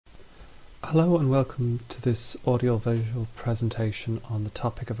Hello and welcome to this audio-visual presentation on the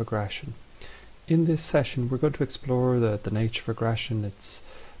topic of aggression. In this session we're going to explore the nature of aggression, its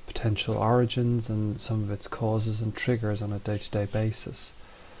potential origins and some of its causes and triggers on a day-to-day basis.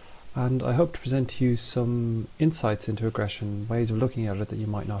 And I hope to present to you some insights into aggression, ways of looking at it that you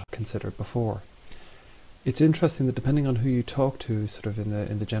might not have considered before. It's interesting that depending on who you talk to sort of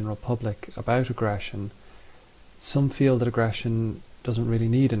in the general public about aggression, some feel that aggression doesn't really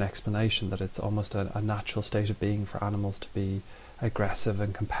need an explanation, that it's almost a natural state of being for animals to be aggressive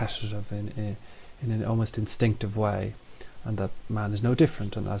and competitive in an almost instinctive way, and that man is no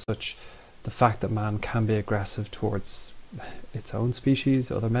different, and as such the fact that man can be aggressive towards its own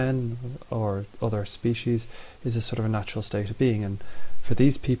species, other men or other species, is a sort of a natural state of being. And for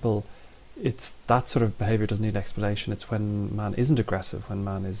these people, it's that sort of behaviour doesn't need explanation. It's when man isn't aggressive, when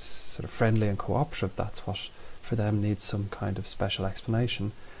man is sort of friendly and cooperative, that's what for them needs some kind of special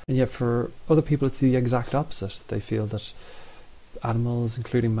explanation. And yet for other people it's the exact opposite. They feel that animals,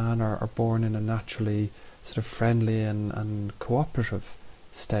 including man, are born in a naturally sort of friendly and cooperative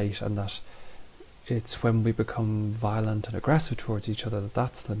state, and that it's when we become violent and aggressive towards each other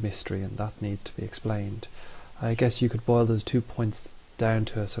that's the mystery, and that needs to be explained. I guess you could boil those 2 points down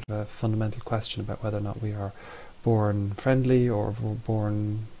to a sort of a fundamental question about whether or not we are born friendly or we're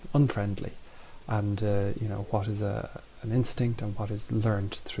born unfriendly. And what is an instinct and what is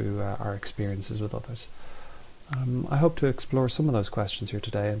learned through our experiences with others. I hope to explore some of those questions here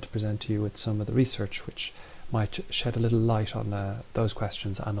today and to present to you with some of the research which might shed a little light on those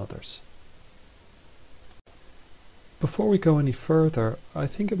questions and others. Before we go any further, I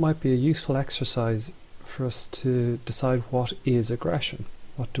think it might be a useful exercise for us to decide what is aggression.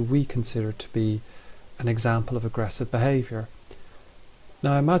 What do we consider to be an example of aggressive behaviour?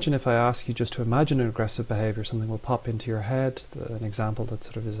 Now, I imagine if I ask you just to imagine an aggressive behaviour, something will pop into your head, an example that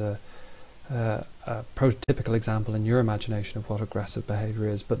sort of is a prototypical example in your imagination of what aggressive behaviour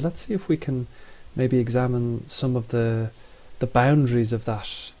is. But let's see if we can maybe examine some of the boundaries of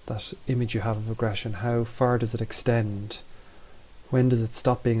that image you have of aggression. How far does it extend? When does it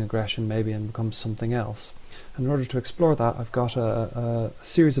stop being aggression maybe and become something else? And in order to explore that, I've got a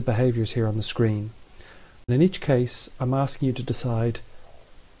series of behaviours here on the screen. And in each case, I'm asking you to decide,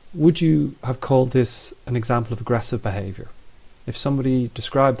 would you have called this an example of aggressive behaviour? If somebody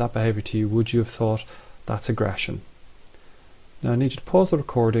described that behaviour to you, would you have thought that's aggression? Now I need you to pause the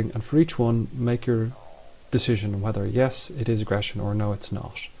recording, and for each one make your decision whether yes it is aggression or no it's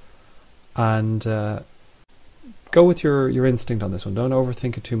not. And go with your instinct on this one. Don't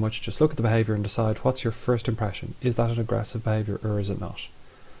overthink it too much. Just look at the behaviour and decide what's your first impression. Is that an aggressive behaviour or is it not?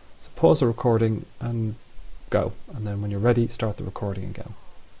 So pause the recording and go, and then when you're ready start the recording again.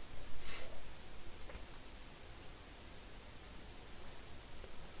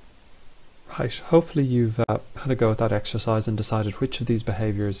 Right, hopefully you've had a go at that exercise and decided which of these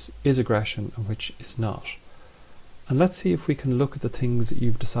behaviours is aggression and which is not. And let's see if we can look at the things that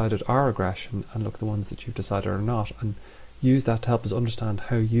you've decided are aggression and look at the ones that you've decided are not, and use that to help us understand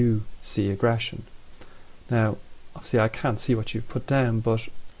how you see aggression. Now, obviously I can't see what you've put down, but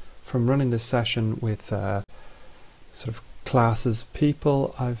from running this session with sort of classes of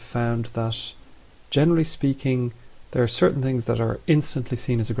people, I've found that generally speaking there are certain things that are instantly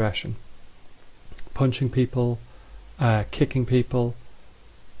seen as aggression. Punching people, kicking people,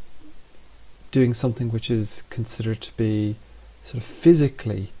 doing something which is considered to be sort of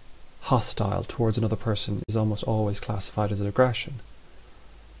physically hostile towards another person is almost always classified as an aggression.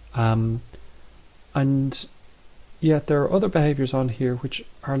 And yet there are other behaviours on here which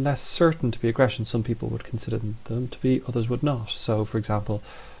are less certain to be aggression. Some people would consider them to be, others would not. So for example,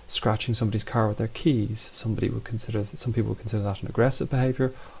 scratching somebody's car with their keys, some people would consider that an aggressive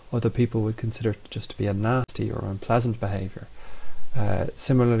behaviour. Other people would consider it just to be a nasty or unpleasant behaviour.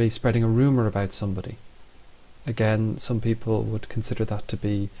 Similarly, spreading a rumour about somebody. Again, some people would consider that to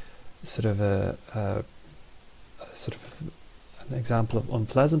be sort of an example of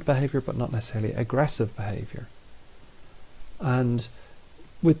unpleasant behaviour, but not necessarily aggressive behaviour. And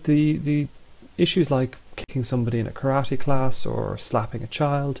with the issues like kicking somebody in a karate class or slapping a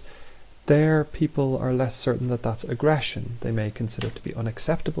child, there people are less certain that that's aggression. They may consider it to be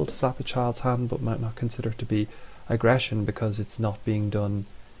unacceptable to slap a child's hand, but might not consider it to be aggression because it's not being done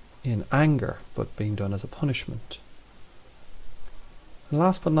in anger, but being done as a punishment. And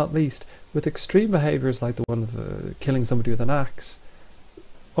last but not least, with extreme behaviours like the one of killing somebody with an axe,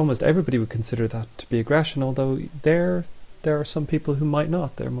 almost everybody would consider that to be aggression, although there are some people who might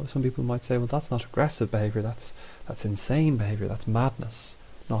not. Some people might say, well, that's not aggressive behaviour, that's insane behaviour, that's madness,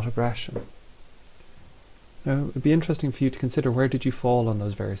 not aggression. Now, it'd be interesting for you to consider, where did you fall on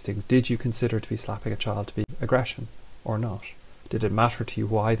those various things? Did you consider to be slapping a child to be aggression or not? Did it matter to you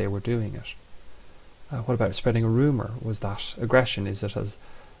why they were doing it? What about spreading a rumour? Was that aggression? Is it as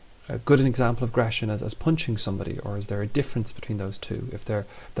good an example of aggression as punching somebody, or is there a difference between those two? If they're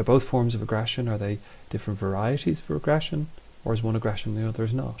both forms of aggression, are they different varieties of aggression, or is one aggression and the other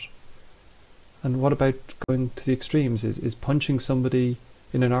is not? And what about going to the extremes? Is punching somebody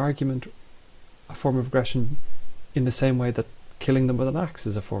in an argument a form of aggression in the same way that killing them with an axe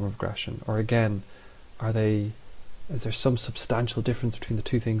is a form of aggression? Or again, is there some substantial difference between the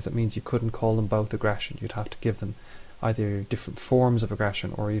two things that means you couldn't call them both aggression? You'd have to give them either different forms of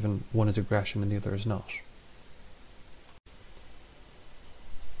aggression, or even one is aggression and the other is not.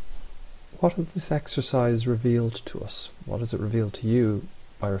 What has this exercise revealed to us? What has it revealed to you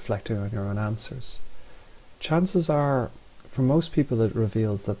by reflecting on your own answers? Chances are, for most people, it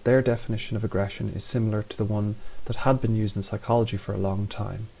reveals that their definition of aggression is similar to the one that had been used in psychology for a long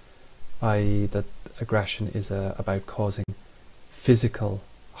time, i.e. that aggression is about causing physical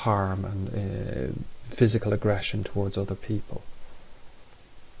harm and physical aggression towards other people.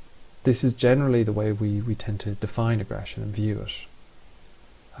 This is generally the way we tend to define aggression and view it.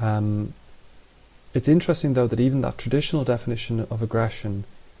 It's interesting, though, that even that traditional definition of aggression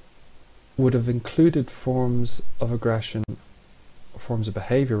would have included forms of aggression, forms of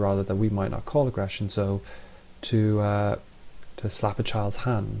behaviour rather, that we might not call aggression. So to slap a child's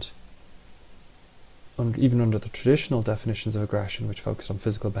hand, even under the traditional definitions of aggression, which focus on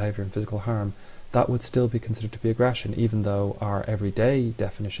physical behaviour and physical harm, that would still be considered to be aggression, even though our everyday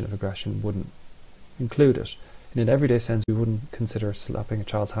definition of aggression wouldn't include it. In an everyday sense, we wouldn't consider slapping a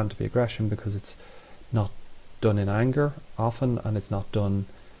child's hand to be aggression, because it's not done in anger often, and it's not done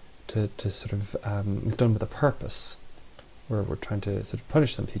it's done with a purpose, where we're trying to sort of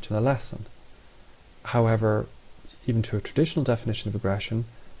punish them, teach them a lesson. However, even to a traditional definition of aggression,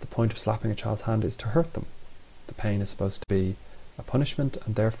 the point of slapping a child's hand is to hurt them. The pain is supposed to be a punishment,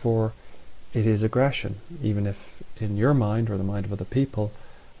 and therefore it is aggression, even if in your mind or the mind of other people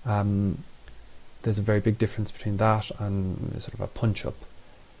there's a very big difference between that and sort of a punch-up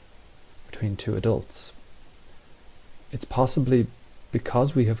between two adults. It's possibly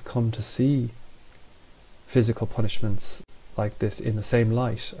because we have come to see physical punishments like this in the same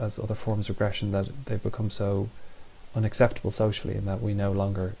light as other forms of aggression that they've become so unacceptable socially, and that we no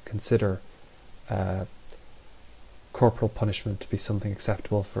longer consider corporal punishment to be something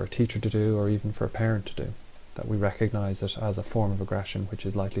acceptable for a teacher to do, or even for a parent to do, that we recognise it as a form of aggression which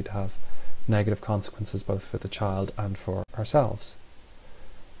is likely to have negative consequences both for the child and for ourselves.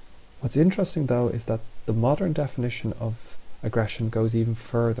 What's interesting, though, is that the modern definition of aggression goes even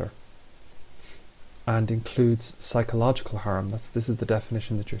further and includes psychological harm. This is the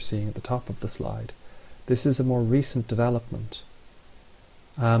definition that you're seeing at the top of the slide. This is a more recent development.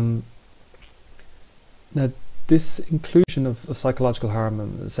 Now, this inclusion of psychological harm,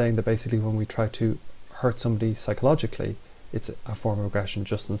 and saying that basically when we try to hurt somebody psychologically, it's a form of aggression,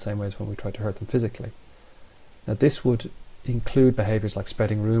 just in the same way as when we try to hurt them physically. Now, this would include behaviours like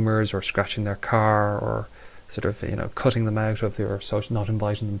spreading rumours, or scratching their car, or sort of cutting them out of your social, not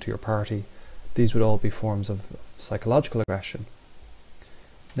inviting them to your party. These would all be forms of psychological aggression.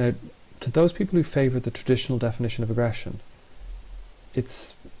 Now, to those people who favour the traditional definition of aggression,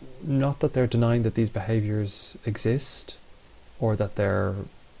 it's not that they're denying that these behaviours exist, or that they're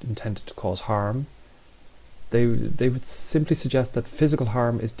intended to cause harm. They would simply suggest that physical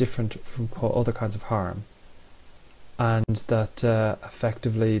harm is different from other kinds of harm, and that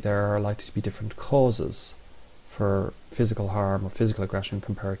effectively there are likely to be different causes for physical harm or physical aggression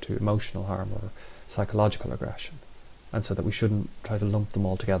compared to emotional harm or psychological aggression, and so that we shouldn't try to lump them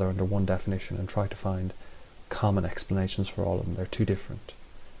all together under one definition and try to find common explanations for all of them. They're too different.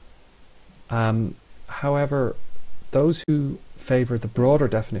 However, those who favour the broader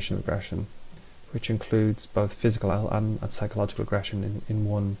definition of aggression, which includes both physical and psychological aggression in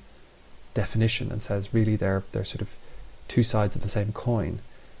one definition, and says really they're sort of two sides of the same coin,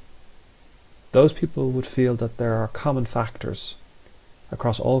 those people would feel that there are common factors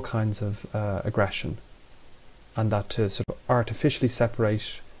across all kinds of aggression, and that to sort of artificially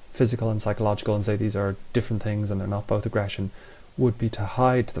separate physical and psychological and say these are different things and they're not both aggression would be to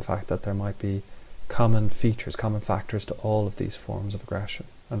hide the fact that there might be common features, common factors to all of these forms of aggression,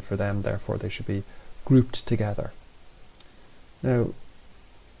 and for them therefore they should be grouped together. Now,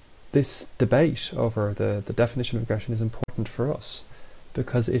 this debate over the definition of aggression is important for us,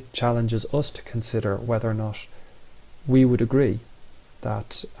 because it challenges us to consider whether or not we would agree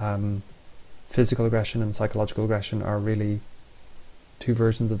that physical aggression and psychological aggression are really two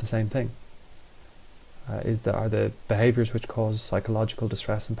versions of the same thing. Are the behaviours which cause psychological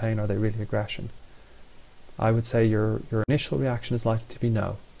distress and pain, are they really aggression? I would say your initial reaction is likely to be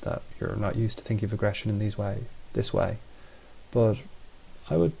no, that you're not used to thinking of aggression in this way. But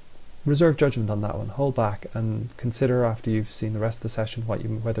I would reserve judgment on that one. Hold back and consider after you've seen the rest of the session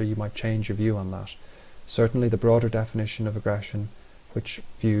whether you might change your view on that. Certainly the broader definition of aggression, which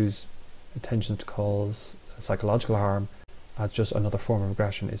views intention to cause psychological harm as just another form of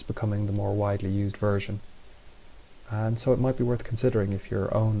aggression, is becoming the more widely used version. And so it might be worth considering if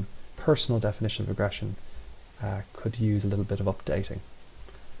your own personal definition of aggression could use a little bit of updating.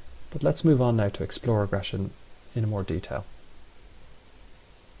 But let's move on now to explore aggression in more detail.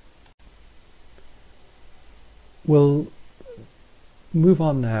 We'll move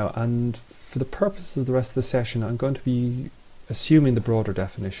on now, and for the purposes of the rest of the session I'm going to be assuming the broader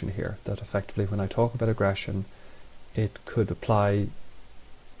definition here, that effectively when I talk about aggression it could apply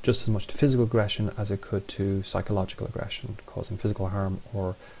just as much to physical aggression as it could to psychological aggression, causing physical harm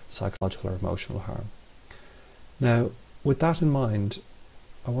or psychological or emotional harm. Now, with that in mind,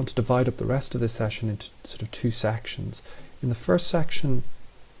 I want to divide up the rest of this session into sort of two sections. In the first section,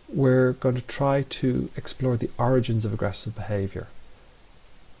 we're going to try to explore the origins of aggressive behaviour.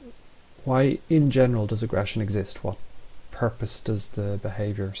 Why, in general, does aggression exist? What purpose does the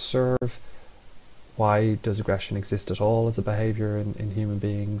behaviour serve? Why does aggression exist at all as a behaviour in human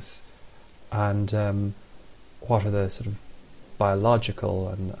beings? And what are the sort of biological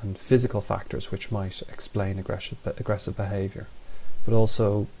and physical factors which might explain aggressive behaviour? But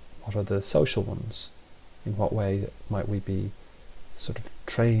also, what are the social ones? In what way might we be sort of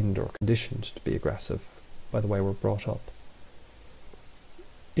trained or conditioned to be aggressive by the way we're brought up?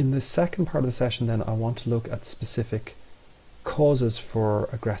 In the second part of the session then, I want to look at specific causes for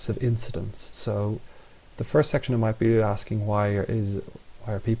aggressive incidents. So the first section I might be asking why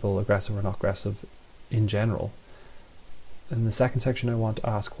are people aggressive or not aggressive in general. In the second section I want to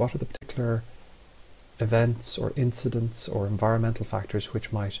ask what are the particular events or incidents or environmental factors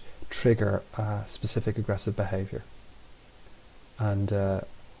which might trigger a specific aggressive behaviour, and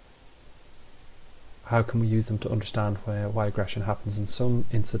how can we use them to understand why aggression happens in some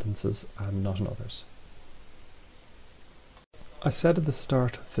incidences and not in others. I said at the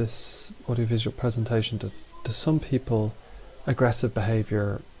start of this audiovisual presentation that to some people aggressive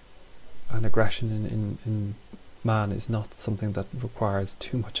behaviour and aggression in man is not something that requires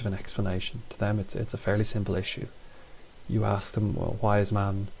too much of an explanation. To them it's a fairly simple issue. You ask them, well, why is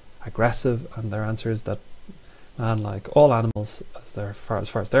man aggressive? And their answer is that man, like all animals, as far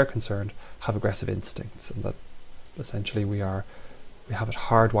as they're concerned, have aggressive instincts, and that essentially we have it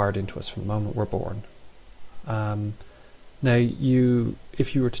hardwired into us from the moment we're born. Now,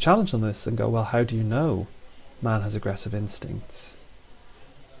 if you were to challenge on this and go, well, how do you know man has aggressive instincts?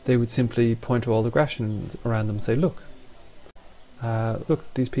 They would simply point to all the aggression around them and say, look,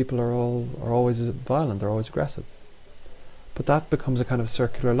 these people are always violent, they're always aggressive. But that becomes a kind of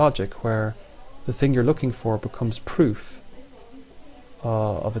circular logic where the thing you're looking for becomes proof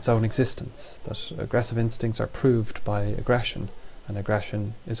of its own existence, that aggressive instincts are proved by aggression, and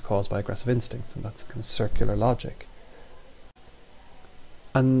aggression is caused by aggressive instincts, and that's kind of circular logic.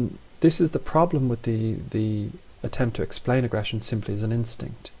 And this is the problem with the attempt to explain aggression simply as an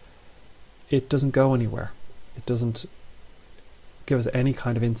instinct. It doesn't go anywhere. It doesn't give us any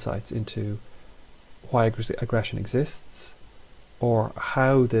kind of insights into why aggression exists, or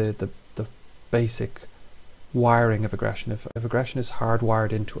how the basic wiring of aggression, if aggression is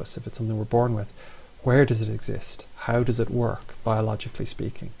hardwired into us, if it's something we're born with, where does it exist? How does it work, biologically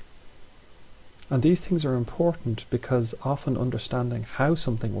speaking? And these things are important because often understanding how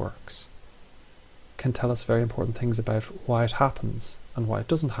something works can tell us very important things about why it happens and why it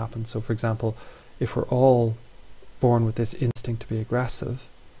doesn't happen. So for example, if we're all born with this instinct to be aggressive,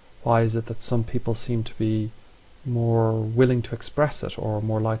 why is it that some people seem to be more willing to express it or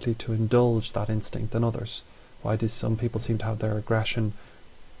more likely to indulge that instinct than others? Why do some people seem to have their aggression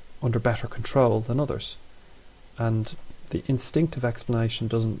under better control than others? And the instinctive explanation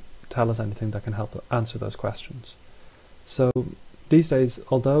doesn't tell us anything that can help answer those questions. So these days,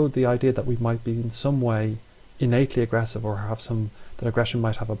 although the idea that we might be in some way innately aggressive or that aggression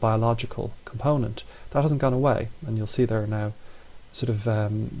might have a biological component, that hasn't gone away, and you'll see there are now sort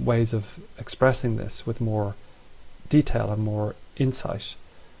of ways of expressing this with more detail and more insight.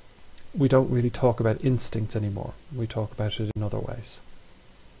 We don't really talk about instincts anymore. We talk about it in other ways.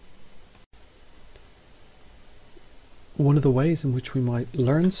 One of the ways in which we might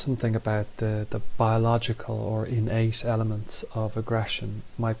learn something about the biological or innate elements of aggression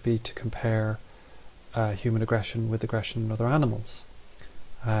might be to compare human aggression with aggression in other animals.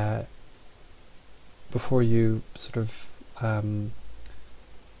 before you sort of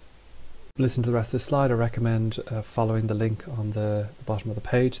listen to the rest of the slide, I recommend following the link on the bottom of the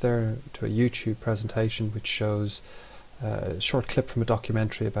page there to a YouTube presentation which shows a short clip from a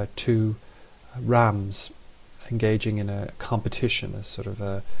documentary about two rams engaging in a competition, a sort of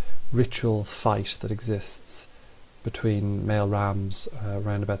a ritual fight that exists between male rams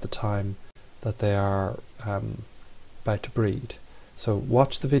around about the time that they are about to breed. So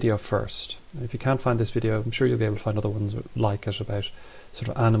watch the video first. If you can't find this video, I'm sure you'll be able to find other ones like it about sort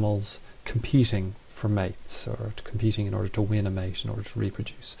of animals competing for mates or competing in order to win a mate, in order to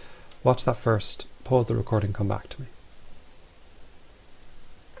reproduce. Watch that first, pause the recording, come back to me.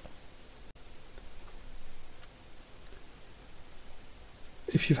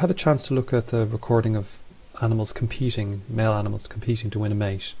 If you've had a chance to look at the recording of animals competing, male animals competing to win a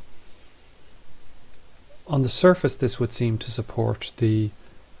mate, on the surface this would seem to support the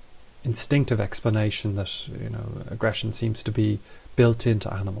instinctive explanation that, you know, aggression seems to be built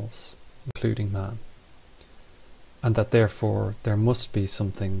into animals, including man, and that therefore there must be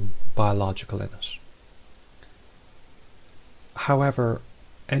something biological in it. However,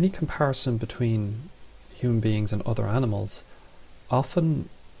 any comparison between human beings and other animals often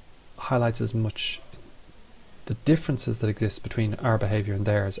highlights as much the differences that exist between our behaviour and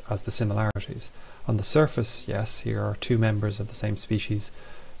theirs as the similarities. On the surface, yes, here are two members of the same species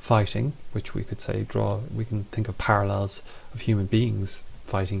fighting, which we could say we can think of parallels of human beings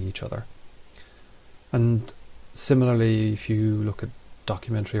fighting each other. And similarly, if you look at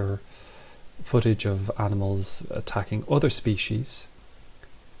documentary or footage of animals attacking other species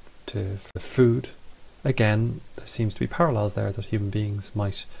for food, again, there seems to be parallels there, that human beings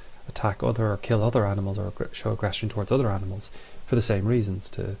might attack other or kill other animals or show aggression towards other animals for the same reasons,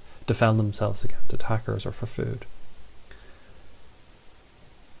 to defend themselves against attackers or for food.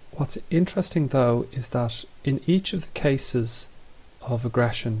 What's interesting though is that in each of the cases of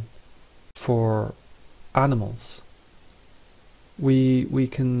aggression for animals, we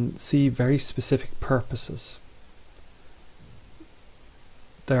can see very specific purposes.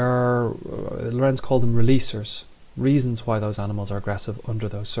 There are, Lorenz called them releasers, reasons why those animals are aggressive under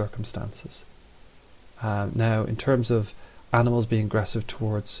those circumstances. Now, in terms of animals being aggressive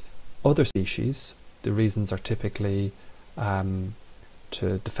towards other species, the reasons are typically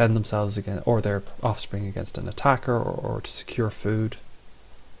to defend themselves against, or their offspring against an attacker, or to secure food,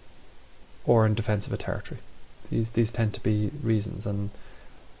 or in defense of a territory. These tend to be reasons, and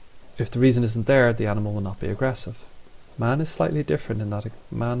if the reason isn't there, the animal will not be aggressive. Man is slightly different in that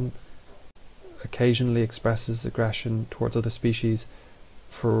man occasionally expresses aggression towards other species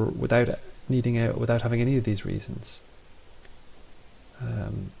without having any of these reasons.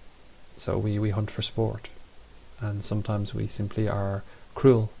 So we hunt for sport, and sometimes we simply are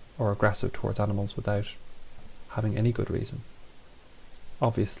cruel or aggressive towards animals without having any good reason,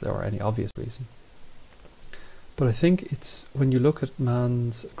 obviously, or any obvious reason. But I think it's when you look at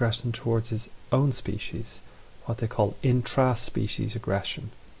man's aggression towards his own species, what they call intra-species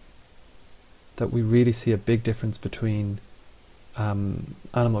aggression, that we really see a big difference between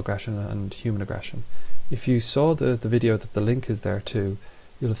animal aggression and human aggression. If you saw the video that the link is there to,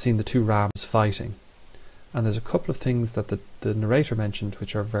 you'll have seen the two rams fighting. And there's a couple of things that the narrator mentioned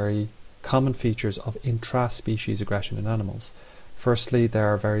which are very common features of intra-species aggression in animals. Firstly,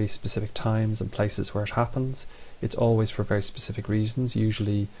 there are very specific times and places where it happens. It's always for very specific reasons,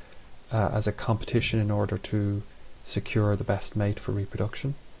 usually as a competition in order to secure the best mate for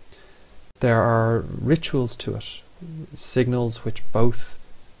reproduction. There are rituals to it, signals which both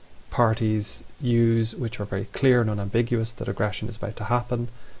parties use, which are very clear and unambiguous that aggression is about to happen,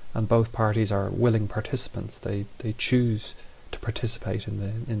 and both parties are willing participants. They choose to participate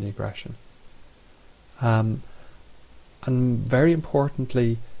in the aggression. And very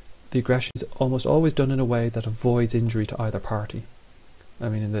importantly, the aggression is almost always done in a way that avoids injury to either party. I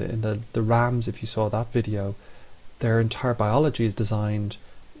mean, in the rams, if you saw that video, their entire biology is designed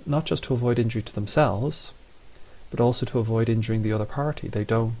not just to avoid injury to themselves, but also to avoid injuring the other party.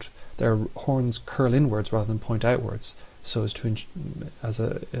 Their horns curl inwards rather than point outwards, so as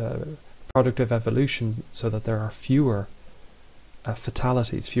a product of evolution, so that there are fewer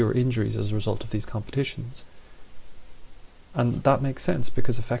fatalities, fewer injuries as a result of these competitions. And that makes sense,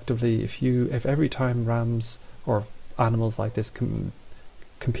 because effectively if every time rams or animals like this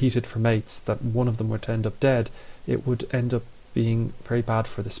competed for mates, that one of them were to end up dead, it would end up being very bad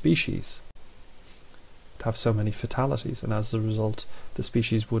for the species to have so many fatalities, and as a result the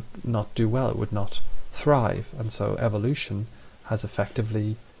species would not do well, it would not thrive. And so evolution has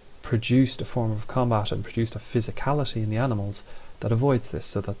effectively produced a form of combat and produced a physicality in the animals that avoids this,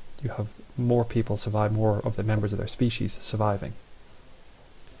 so that you have more people survive, more of the members of their species surviving.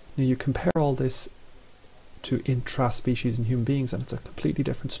 Now you compare all this to intra-species in human beings and it's a completely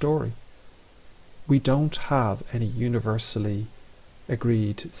different story. We don't have any universally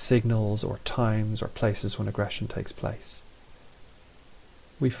agreed signals or times or places when aggression takes place.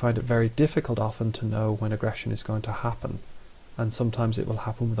 We find it very difficult often to know when aggression is going to happen, and sometimes it will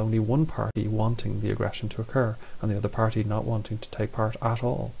happen with only one party wanting the aggression to occur and the other party not wanting to take part at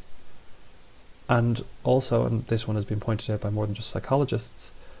all. And also, and this one has been pointed out by more than just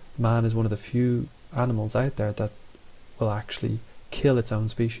psychologists, man is one of the few animals out there that will actually kill its own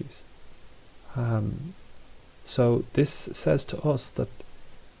species. So this says to us that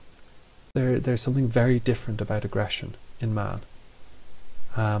there's something very different about aggression in man.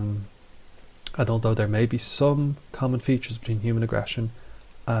 And although there may be some common features between human aggression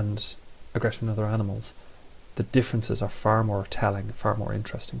and aggression in other animals, the differences are far more telling, far more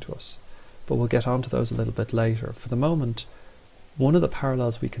interesting to us. But we'll get on to those a little bit later. For the moment, one of the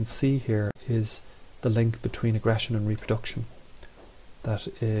parallels we can see here is the link between aggression and reproduction. That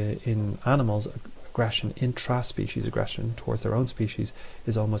in animals, aggression, intra-species aggression towards their own species,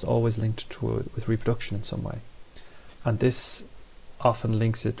 is almost always linked with reproduction in some way. And this often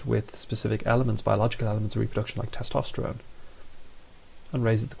links it with specific elements, biological elements of reproduction like testosterone, and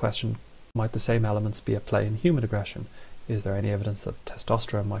raises the question, might the same elements be at play in human aggression? Is there any evidence that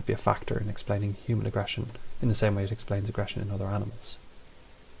testosterone might be a factor in explaining human aggression in the same way it explains aggression in other animals?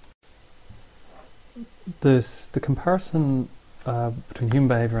 The comparison between human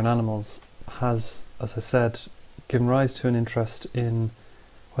behaviour and animals has, as I said, given rise to an interest in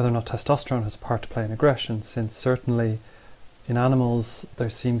whether or not testosterone has a part to play in aggression, since certainly in animals there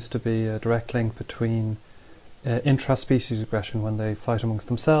seems to be a direct link between intra-species aggression when they fight amongst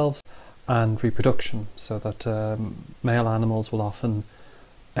themselves and reproduction, so that male animals will often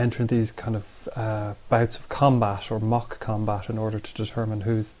enter into these kind of bouts of combat or mock combat in order to determine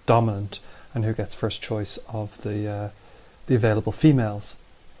who's dominant and who gets first choice of the available females.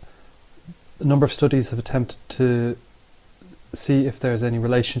 A number of studies have attempted to see if there's any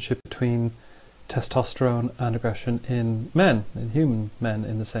relationship between testosterone and aggression in men, in human men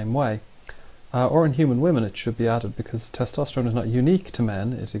in the same way. Or in human women, it should be added, because testosterone is not unique to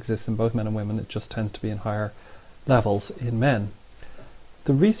men. It exists in both men and women. It just tends to be in higher levels in men.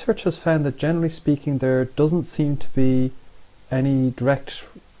 The research has found that, generally speaking, there doesn't seem to be any direct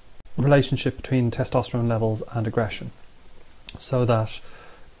relationship between testosterone levels and aggression. So that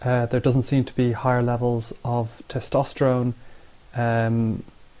there doesn't seem to be higher levels of testosterone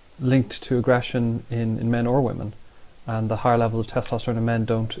linked to aggression in men or women. And the higher levels of testosterone in men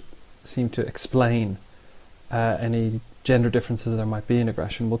don't seem to explain any gender differences there might be in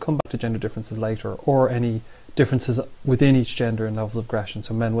aggression. We'll come back to gender differences later, or any differences within each gender in levels of aggression.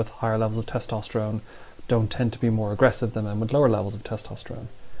 So men with higher levels of testosterone don't tend to be more aggressive than men with lower levels of testosterone.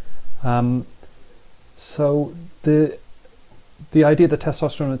 So the idea that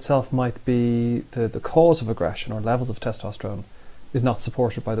testosterone itself might be the cause of aggression, or levels of testosterone, is not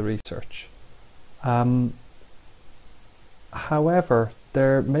supported by the research. However,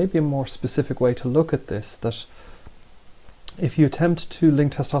 there may be a more specific way to look at this, that if you attempt to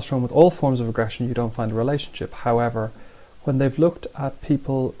link testosterone with all forms of aggression, you don't find a relationship. However, when they've looked at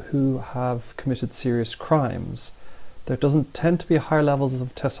people who have committed serious crimes, there doesn't tend to be higher levels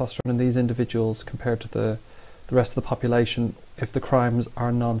of testosterone in these individuals compared to the rest of the population if the crimes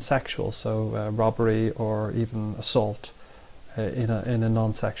are non-sexual, so robbery or even assault in a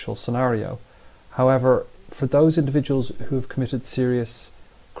non-sexual scenario. However, for those individuals who have committed serious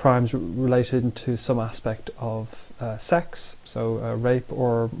crimes related to some aspect of sex, so rape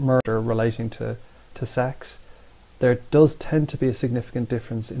or murder relating to sex, there does tend to be a significant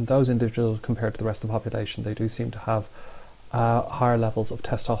difference in those individuals compared to the rest of the population. They do seem to have higher levels of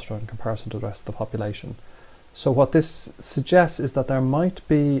testosterone in comparison to the rest of the population. So what this suggests is that there might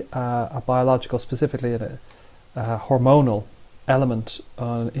be a biological, specifically a hormonal element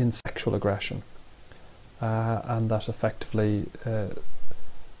in sexual aggression, and that effectively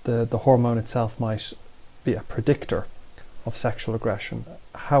the hormone itself might be a predictor of sexual aggression.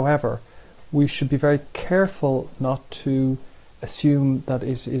 However, we should be very careful not to assume that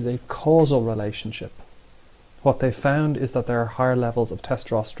it is a causal relationship. What they found is that there are higher levels of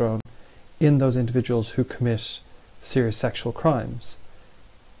testosterone in those individuals who commit serious sexual crimes.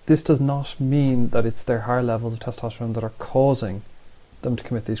 This does not mean that it's their higher levels of testosterone that are causing them to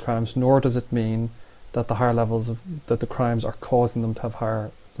commit these crimes, nor does it mean that the higher levels that the crimes are causing them to have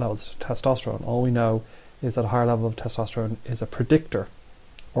higher levels of testosterone. All we know is that a higher level of testosterone is a predictor,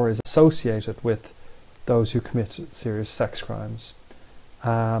 or is associated with those who commit serious sex crimes.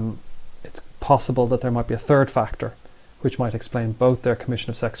 It's possible that there might be a third factor which might explain both their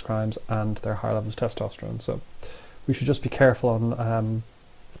commission of sex crimes and their high levels of testosterone. So we should just be careful on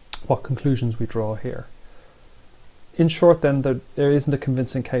what conclusions we draw here. In short then, there isn't a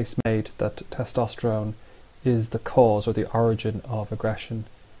convincing case made that testosterone is the cause or the origin of aggression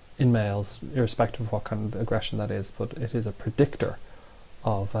in males, irrespective of what kind of aggression that is, but it is a predictor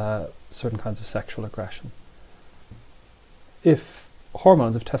of certain kinds of sexual aggression. If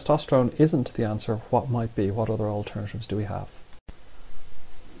hormones, if testosterone isn't the answer, what might be? What other alternatives do we have?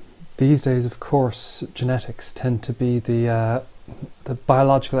 These days, of course, genetics tend to be the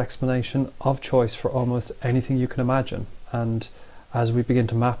biological explanation of choice for almost anything you can imagine. And as we begin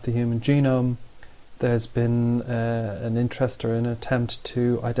to map the human genome, there's been an interest or an attempt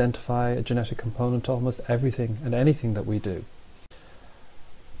to identify a genetic component to almost everything and anything that we do.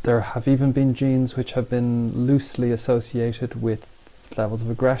 There have even been genes which have been loosely associated with levels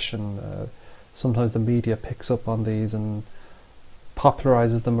of aggression. Sometimes the media picks up on these and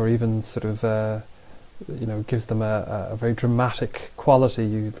popularizes them, or even sort of gives them a very dramatic quality.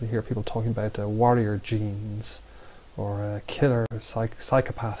 You hear people talking about warrior genes or killer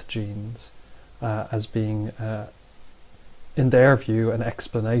psychopath genes as being, in their view, an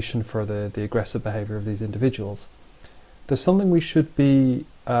explanation for the aggressive behavior of these individuals. There's something we should be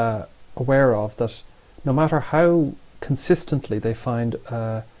aware of, that no matter how consistently they find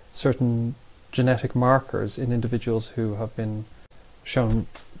certain genetic markers in individuals who have been shown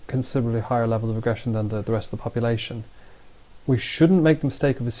considerably higher levels of aggression than the rest of the population, we shouldn't make the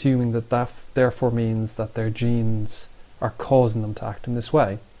mistake of assuming that therefore means that their genes are causing them to act in this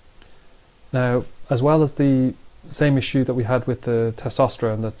way. Now, as well as the same issue that we had with the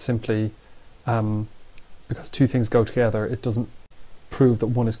testosterone, that simply because two things go together, it doesn't prove that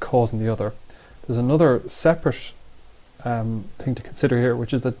one is causing the other. There's another separate thing to consider here,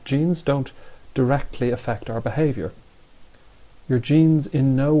 which is that genes don't directly affect our behavior. Your genes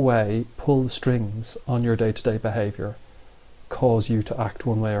in no way pull the strings on your day-to-day behavior, cause you to act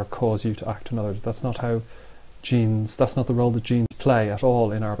one way or cause you to act another. That's not how that's not the role that genes play at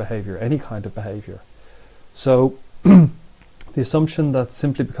all in our behavior, any kind of behavior. So the assumption that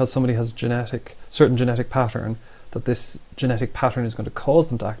simply because somebody has certain genetic pattern, that this genetic pattern is going to cause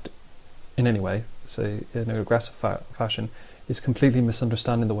them to act in any way, say in an aggressive fashion, is completely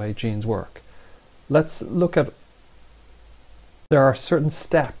misunderstanding the way genes work. Let's look at, there are certain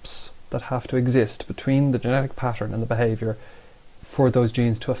steps that have to exist between the genetic pattern and the behavior for those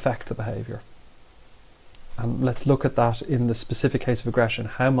genes to affect the behavior. And let's look at that in the specific case of aggression.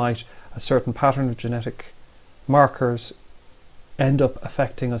 How might a certain pattern of genetic markers end up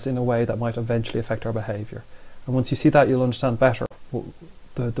affecting us in a way that might eventually affect our behavior? And once you see that, you'll understand better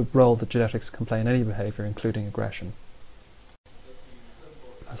the role that genetics can play in any behavior, including aggression.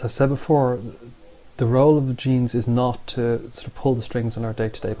 As I've said before, the role of the genes is not to sort of pull the strings on our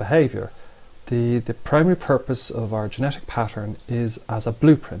day-to-day behavior. The primary purpose of our genetic pattern is as a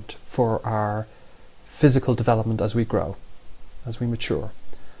blueprint for our physical development as we grow, as we mature.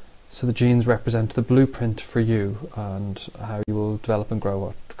 So the genes represent the blueprint for you and how you will develop and grow,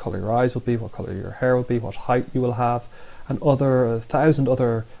 what colour your eyes will be, what colour your hair will be, what height you will have, and 1,000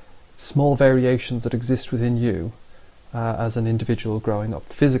 other small variations that exist within you as an individual growing up,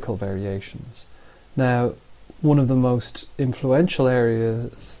 physical variations. Now, one of the most influential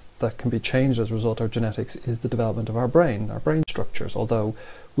areas that can be changed as a result of genetics is the development of our brain structures. Although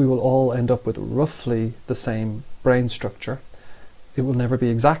we will all end up with roughly the same brain structure, it will never be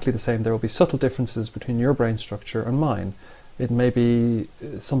exactly the same. There will be subtle differences between your brain structure and mine. It may be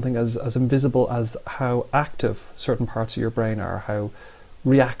something as invisible as how active certain parts of your brain are, how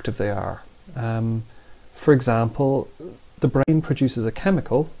reactive they are. For example, the brain produces a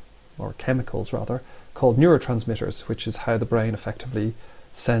chemical, or chemicals rather, called neurotransmitters, which is how the brain effectively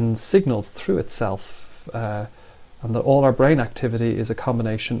sends signals through itself, and that all our brain activity is a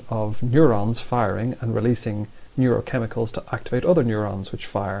combination of neurons firing and releasing neurochemicals to activate other neurons which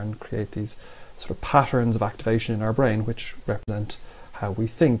fire and create these sort of patterns of activation in our brain which represent how we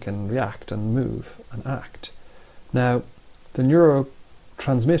think and react and move and act. Now, the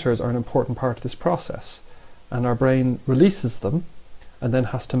neurotransmitters are an important part of this process, and our brain releases them and then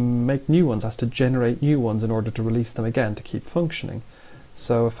has to make new ones, has to generate new ones in order to release them again to keep functioning.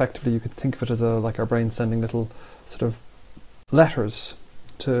 So effectively you could think of it as like our brain sending little sort of letters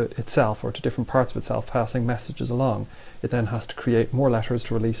to itself or to different parts of itself, passing messages along. It then has to create more letters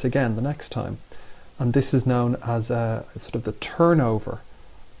to release again the next time. And this is known as sort of the turnover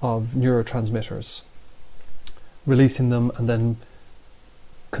of neurotransmitters, releasing them and then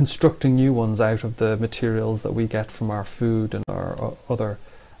constructing new ones out of the materials that we get from our food and our other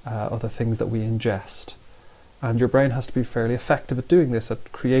things that we ingest. And your brain has to be fairly effective at doing this,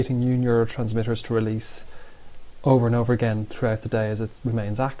 at creating new neurotransmitters to release over and over again throughout the day as it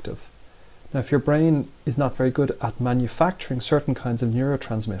remains active. Now, if your brain is not very good at manufacturing certain kinds of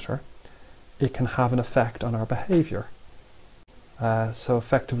neurotransmitter, it can have an effect on our behaviour. So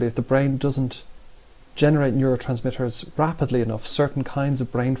effectively, if the brain doesn't generate neurotransmitters rapidly enough, certain kinds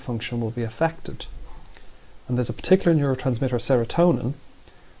of brain function will be affected. And there's a particular neurotransmitter, serotonin,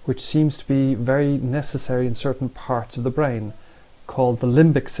 which seems to be very necessary in certain parts of the brain, called the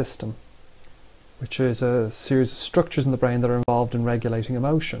limbic system, which is a series of structures in the brain that are involved in regulating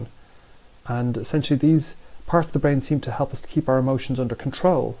emotion. And essentially these parts of the brain seem to help us to keep our emotions under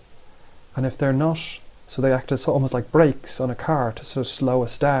control. And if they're not, so they act as almost like brakes on a car to sort of slow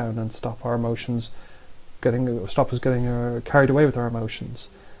us down and stop our emotions stop us getting carried away with our emotions.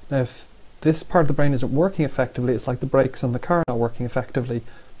 Now, if this part of the brain isn't working effectively, it's like the brakes on the car not working effectively.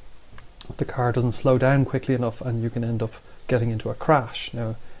 The car doesn't slow down quickly enough and you can end up getting into a crash.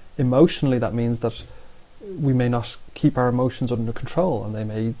 Now, emotionally that means that we may not keep our emotions under control and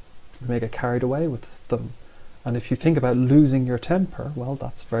we may get carried away with them. And if you think about losing your temper, well,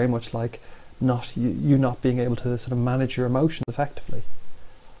 that's very much like you not being able to sort of manage your emotions effectively.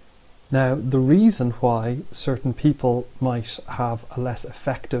 Now, the reason why certain people might have a less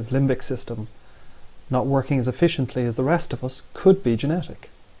effective limbic system, not working as efficiently as the rest of us, could be genetic.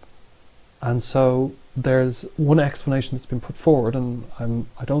 And so there's one explanation that's been put forward, and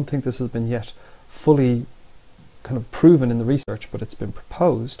I don't think this has been yet fully kind of proven in the research, but it's been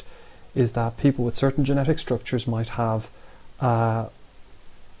proposed, is that people with certain genetic structures might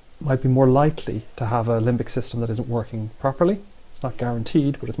be more likely to have a limbic system that isn't working properly. It's not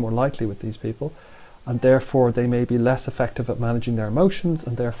guaranteed, but it's more likely with these people, and therefore they may be less effective at managing their emotions,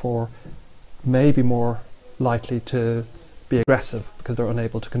 and therefore may be more likely to be aggressive because they're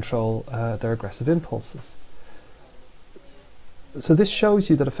unable to control their aggressive impulses. So this shows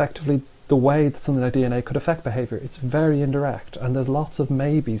you that effectively the way that something like DNA could affect behaviour, it's very indirect, and there's lots of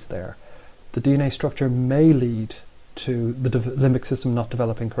maybes there. The DNA structure may lead to the limbic system not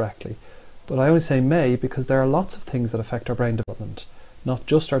developing correctly. But I only say may because there are lots of things that affect our brain development, not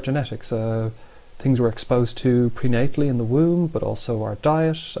just our genetics. Things we're exposed to prenatally in the womb, but also our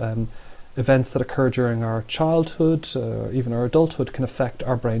diet, events that occur during our childhood, even our adulthood, can affect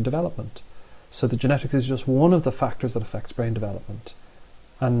our brain development. So the genetics is just one of the factors that affects brain development.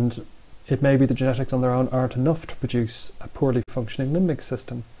 And it may be the genetics on their own aren't enough to produce a poorly functioning limbic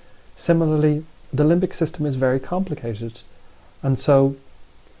system. Similarly, the limbic system is very complicated. And so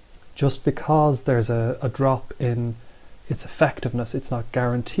just because there's a drop in its effectiveness, it's not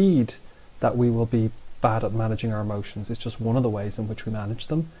guaranteed that we will be bad at managing our emotions. It's just one of the ways in which we manage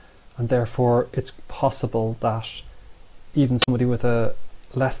them. And therefore, it's possible that even somebody with a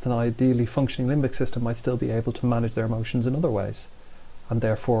less than ideally functioning limbic system might still be able to manage their emotions in other ways, and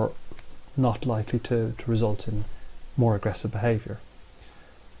therefore not likely to result in more aggressive behaviour.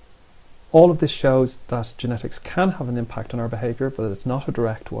 All of this shows that genetics can have an impact on our behaviour, but it's not a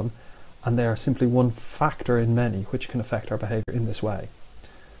direct one, and they are simply one factor in many which can affect our behaviour in this way.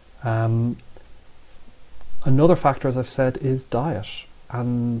 Another factor, as I've said, is diet,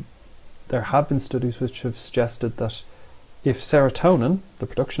 and there have been studies which have suggested that if serotonin, the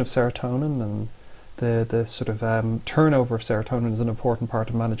production of serotonin and the sort of turnover of serotonin is an important part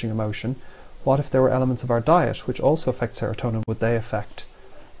of managing emotion, what if there were elements of our diet which also affect serotonin? Would they affect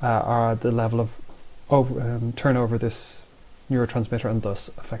the level of turnover of this neurotransmitter and thus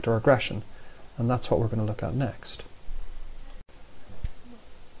affect our aggression? And that's what we're going to look at next.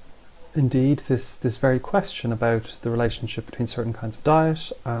 Indeed, this very question about the relationship between certain kinds of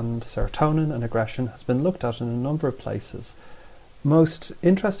diet and serotonin and aggression has been looked at in a number of places. Most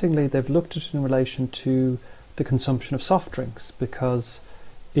interestingly, they've looked at it in relation to the consumption of soft drinks, because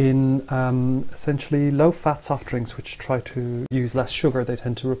in essentially low-fat soft drinks which try to use less sugar, they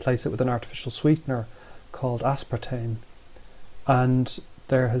tend to replace it with an artificial sweetener called aspartame. And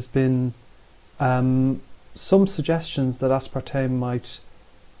there has been some suggestions that aspartame might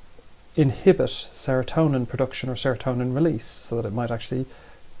inhibit serotonin production or serotonin release, so that it might actually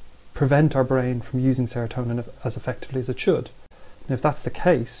prevent our brain from using serotonin as effectively as it should. And if that's the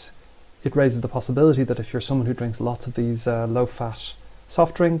case, it raises the possibility that if you're someone who drinks lots of these low-fat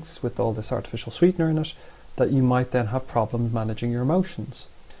soft drinks with all this artificial sweetener in it, that you might then have problems managing your emotions.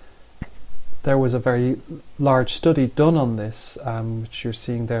 There was a very large study done on this, which you're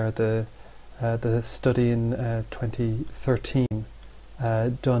seeing there, the study in 2013,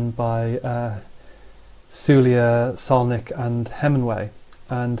 done by Sulia, Solnick and Hemingway.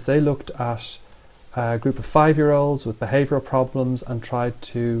 and they looked at a group of 5-year-olds with behavioural problems and tried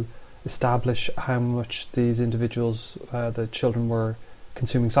to establish how much these individuals, the children, were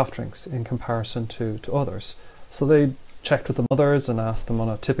consuming soft drinks in comparison to others. So they checked with the mothers and asked them on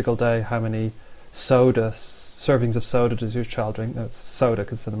a typical day how many servings of soda does your child drink. Now it's soda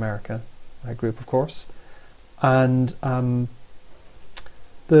because it's an American group, of course. And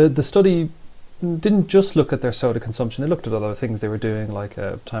the study didn't just look at their soda consumption. It looked at other things they were doing, like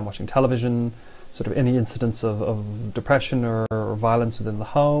time watching television, sort of any incidents of depression or violence within the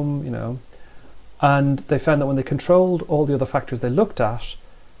home, you know. And they found that when they controlled all the other factors they looked at,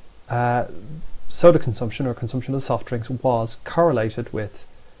 soda consumption or consumption of soft drinks was correlated with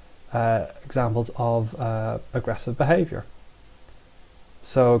examples of aggressive behaviour.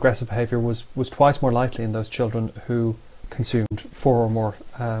 So aggressive behaviour was twice more likely in those children who consumed 4 or more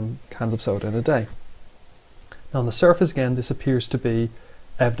cans of soda in a day. Now on the surface, again, this appears to be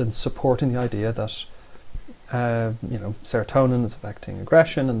evidence supporting the idea that serotonin is affecting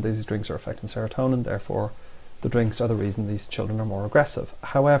aggression, and these drinks are affecting serotonin, therefore the drinks are the reason these children are more aggressive.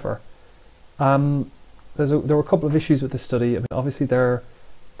 However, there were a couple of issues with this study. I mean, obviously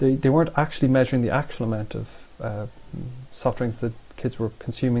they weren't actually measuring the actual amount of soft drinks that kids were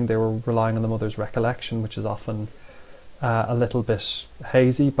consuming. They were relying on the mother's recollection, which is often a little bit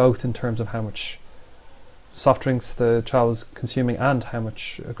hazy, both in terms of how much soft drinks the child was consuming and how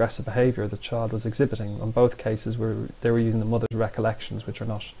much aggressive behaviour the child was exhibiting. In both cases, they were using the mother's recollections, which are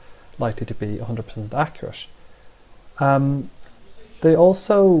not likely to be 100% accurate. They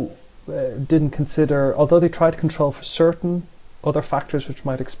also didn't consider, although they tried to control for certain other factors which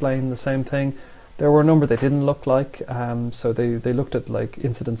might explain the same thing, there were a number they didn't look like. So they looked at like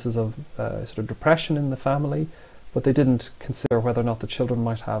incidences of sort of depression in the family, but they didn't consider whether or not the children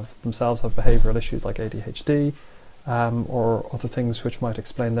might themselves have behavioural issues like ADHD or other things which might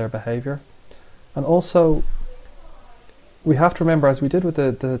explain their behaviour. And also, we have to remember, as we did with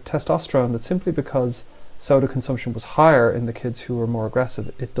the testosterone, that simply because soda consumption was higher in the kids who were more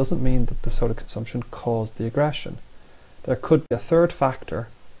aggressive, it doesn't mean that the soda consumption caused the aggression. There could be a third factor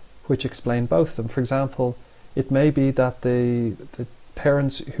which explained both of them. For example, it may be that the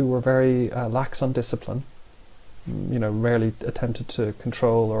parents who were very lax on discipline, rarely attempted to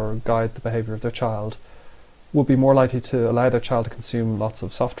control or guide the behaviour of their child, would be more likely to allow their child to consume lots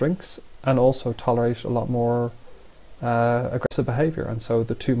of soft drinks and also tolerate a lot more aggressive behaviour. And so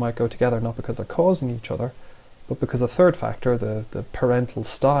the two might go together, not because they're causing each other, but because a third factor, the parental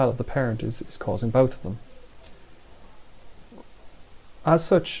style of the parent, is causing both of them. As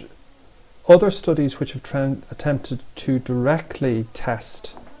such, other studies which have attempted to directly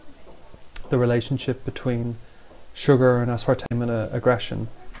test the relationship between sugar and aspartame and aggression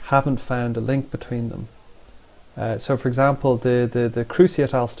haven't found a link between them. So for example, the Cruci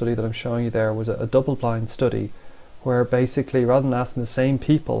et al. Study that I'm showing you there was a double-blind study where basically, rather than asking the same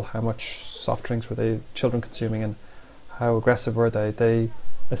people how much soft drinks were the children consuming and how aggressive were they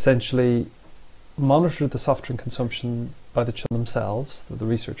essentially monitored the soft drink consumption by the children themselves, the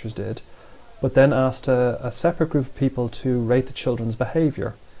researchers did, but then asked a separate group of people to rate the children's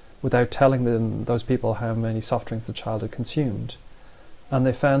behaviour without telling those people how many soft drinks the child had consumed. And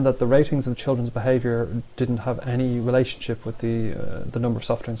they found that the ratings of the children's behaviour didn't have any relationship with the number of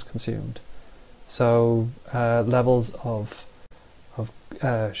soft drinks consumed. So levels of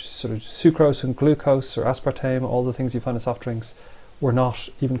sort of sucrose and glucose or aspartame, all the things you find in soft drinks, were not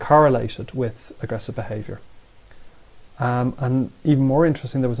even correlated with aggressive behaviour. And even more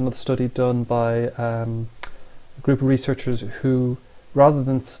interesting, there was another study done by a group of researchers who, rather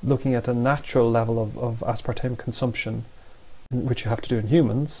than looking at a natural level of aspartame consumption, which you have to do in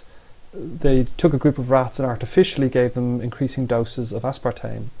humans, they took a group of rats and artificially gave them increasing doses of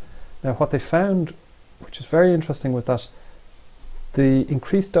aspartame. Now what they found, which is very interesting, was that the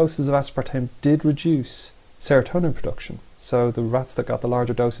increased doses of aspartame did reduce serotonin production. So the rats that got the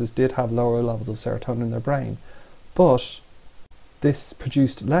larger doses did have lower levels of serotonin in their brain, but this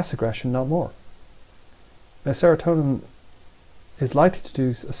produced less aggression, not more. Now serotonin is likely to do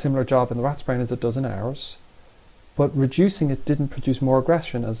a similar job in the rat's brain as it does in ours, but reducing it didn't produce more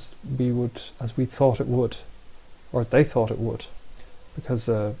aggression as we thought it would, or as they thought it would, because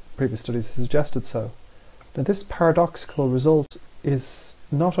previous studies suggested so. Now this paradoxical result is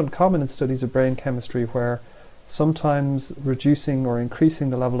not uncommon in studies of brain chemistry, where sometimes reducing or increasing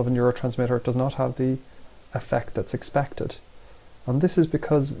the level of a neurotransmitter does not have the effect that's expected. And this is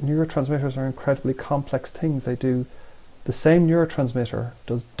because neurotransmitters are incredibly complex things. The same neurotransmitter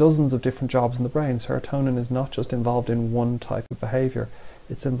does dozens of different jobs in the brain. Serotonin is not just involved in one type of behaviour,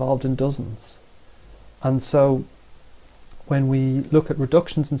 it's involved in dozens. And so when we look at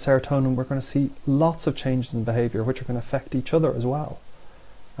reductions in serotonin, we're going to see lots of changes in behaviour which are going to affect each other as well.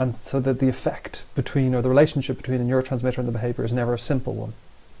 And so that the effect between, or the relationship between a neurotransmitter and the behaviour is never a simple one.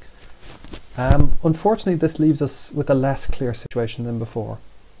 Unfortunately, this leaves us with a less clear situation than before.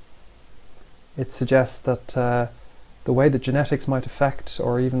 It suggests that the way that genetics might affect,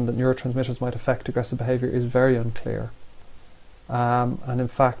 or even that neurotransmitters might affect aggressive behaviour is very unclear. And in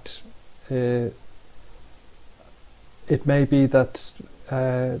fact, it may be that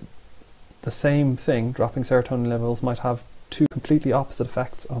the same thing, dropping serotonin levels, might have two completely opposite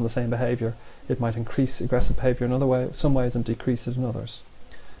effects on the same behaviour. It might increase aggressive behaviour in some ways and decrease it in others.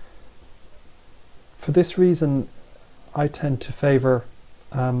 For this reason, I tend to favour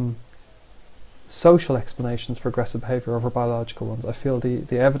social explanations for aggressive behaviour over biological ones. I feel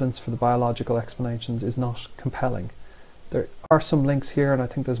the evidence for the biological explanations is not compelling. There are some links here, and I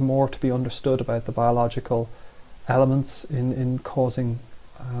think there's more to be understood about the biological elements in causing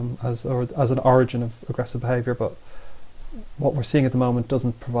as an origin of aggressive behaviour, but what we're seeing at the moment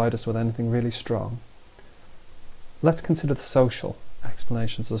doesn't provide us with anything really strong. Let's consider the social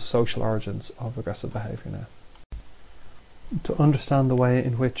explanations, the social origins of aggressive behaviour now. To understand the way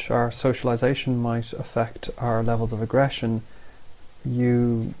in which our socialization might affect our levels of aggression,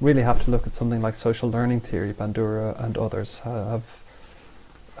 you really have to look at something like social learning theory. Bandura and others have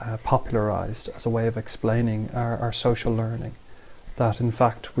popularized as a way of explaining our social learning. That in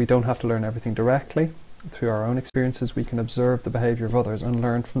fact we don't have to learn everything directly. Through our own experiences we can observe the behavior of others and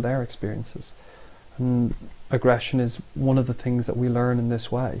learn from their experiences. And aggression is one of the things that we learn in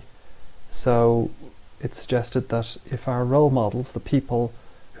this way. So it's suggested that if our role models, the people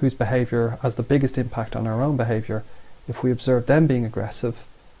whose behaviour has the biggest impact on our own behaviour, if we observe them being aggressive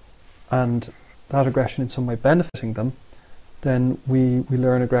and that aggression in some way benefiting them, then we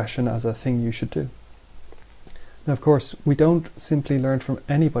learn aggression as a thing you should do. Now of course we don't simply learn from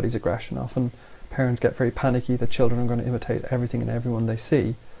anybody's aggression. Often parents get very panicky that children are going to imitate everything and everyone they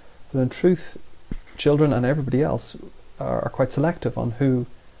see, but in truth children and everybody else are quite selective on who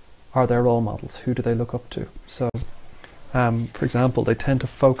are their role models, who do they look up to. So for example, they tend to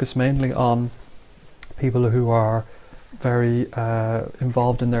focus mainly on people who are very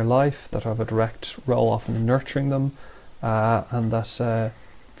involved in their life, that have a direct role often in nurturing them, and that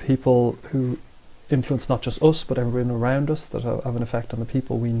people who influence not just us but everyone around us, that have an effect on the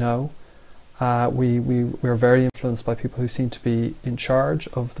people we know. We're very influenced by people who seem to be in charge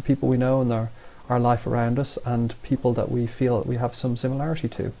of the people we know and our life around us, and people that we feel that we have some similarity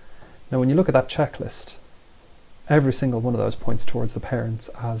to. Now when you look at that checklist, every single one of those points towards the parents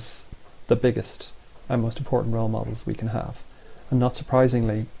as the biggest and most important role models we can have. And not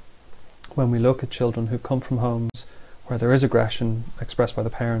surprisingly, when we look at children who come from homes where there is aggression expressed by the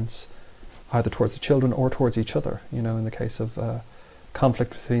parents, either towards the children or towards each other, you know, in the case of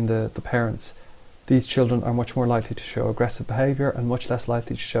conflict between the parents, these children are much more likely to show aggressive behaviour and much less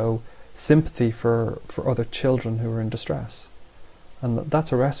likely to show sympathy for other children who are in distress. And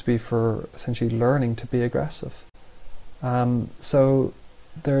that's a recipe for essentially learning to be aggressive. So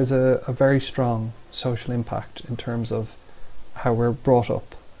there's a very strong social impact in terms of how we're brought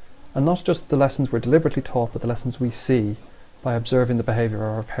up. And not just the lessons we're deliberately taught, but the lessons we see by observing the behaviour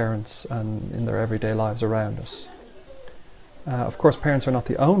of our parents and in their everyday lives around us. Of course, parents are not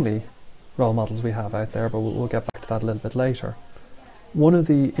the only role models we have out there, but we'll get back to that a little bit later. One of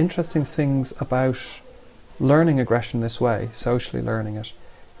the interesting things about learning aggression this way, socially learning it,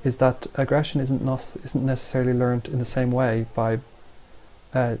 is that aggression isn't necessarily learned in the same way by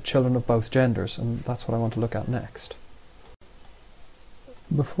children of both genders, and that's what I want to look at next.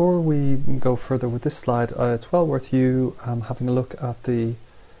 Before we go further with this slide, it's well worth you having a look at the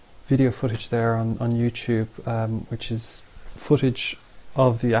video footage there on YouTube, which is footage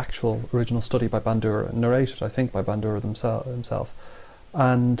of the actual original study by Bandura, narrated I think by Bandura himself,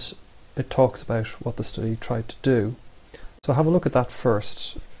 and it talks about what the study tried to do. So have a look at that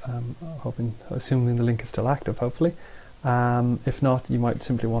first, assuming the link is still active, hopefully. If not, you might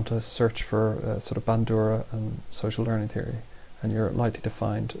simply want to search for sort of Bandura and social learning theory, and you're likely to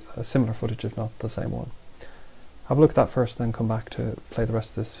find a similar footage, if not the same one. Have a look at that first, then come back to play the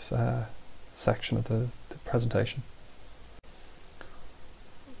rest of this section of the presentation.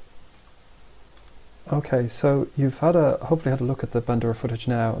 Okay, so you've hopefully had a look at the Bandura footage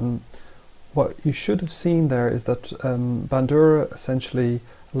now, and what you should have seen there is that Bandura essentially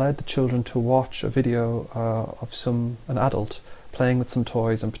allowed the children to watch a video of an adult playing with some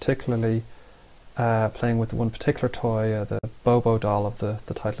toys, and particularly playing with one particular toy, the Bobo doll of the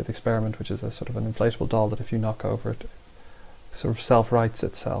title of the experiment, which is a sort of an inflatable doll that if you knock over it, sort of self-rights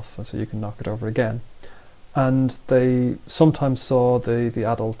itself, and so you can knock it over again. and they sometimes saw the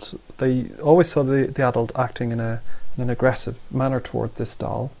adult, they always saw the adult acting in an aggressive manner toward this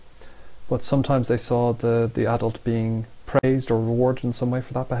doll, but sometimes they saw the adult being praised or rewarded in some way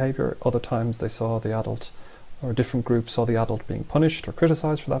for that behaviour. Other times they saw the adult, or different groups saw the adult being punished or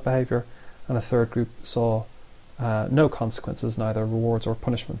criticised for that behaviour, and a third group saw no consequences, neither rewards or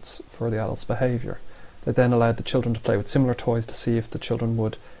punishments for the adult's behaviour. They then allowed the children to play with similar toys to see if the children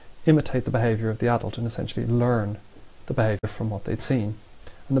would imitate the behaviour of the adult and essentially learn the behaviour from what they'd seen.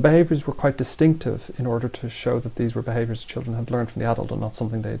 And the behaviours were quite distinctive in order to show that these were behaviours children had learned from the adult and not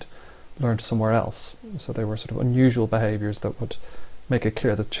something they'd learned somewhere else. So they were sort of unusual behaviours that would make it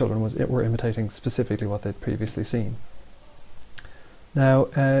clear that children were imitating specifically what they'd previously seen. Now,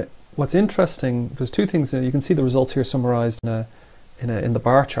 what's interesting, there's two things. You can see the results here summarised in the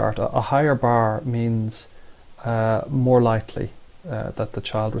bar chart. A higher bar means more likely that the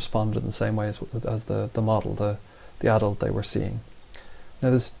child responded in the same way as the model, the adult they were seeing. Now,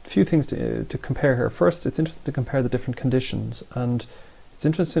 there's a few things to compare here. First, it's interesting to compare the different conditions, and it's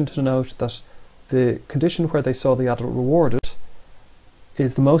interesting to note that the condition where they saw the adult rewarded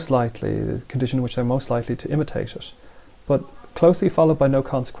is the most likely, the condition in which they're most likely to imitate it, but closely followed by no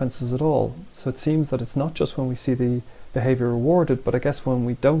consequences at all. So it seems that it's not just when we see the behaviour rewarded, but I guess when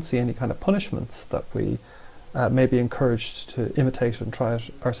we don't see any kind of punishments that we may be encouraged to imitate it and try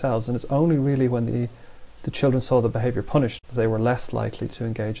it ourselves. And it's only really when the children saw the behaviour punished that they were less likely to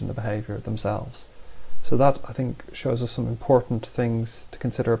engage in the behaviour themselves. So that, I think, shows us some important things to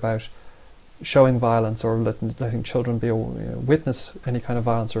consider about showing violence or letting children witness any kind of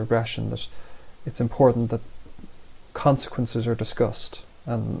violence or aggression, that it's important that consequences are discussed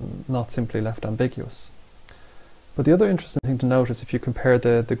and not simply left ambiguous. But the other interesting thing to note is if you compare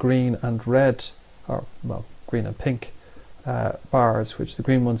the green and red, or well, green and pink bars, which the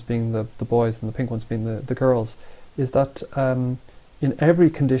green ones being the boys and the pink ones being the girls, is that in every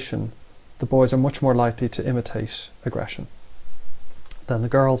condition the boys are much more likely to imitate aggression than the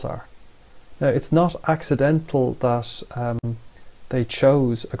girls are. Now, it's not accidental that they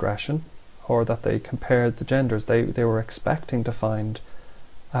chose aggression or that they compared the genders. They were expecting to find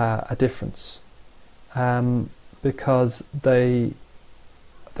a difference because there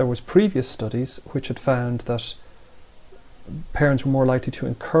was previous studies which had found that parents were more likely to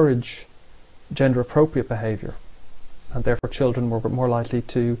encourage gender appropriate behaviour, and therefore children were more likely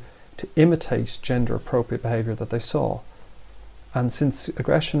to imitate gender appropriate behaviour that they saw. And since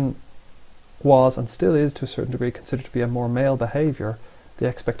aggression was and still is to a certain degree considered to be a more male behaviour, the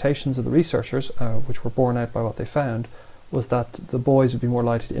expectations of the researchers, which were borne out by what they found, was that the boys would be more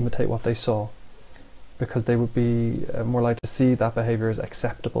likely to imitate what they saw, because they would be more likely to see that behaviour as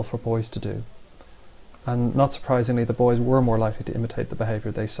acceptable for boys to do. And not surprisingly, the boys were more likely to imitate the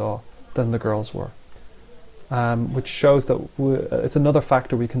behaviour they saw than the girls were, which shows that it's another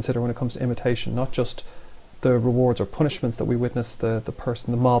factor we consider when it comes to imitation, not just the rewards or punishments that we witness the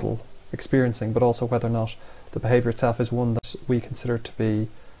person, the model, experiencing, but also whether or not the behaviour itself is one that we consider to be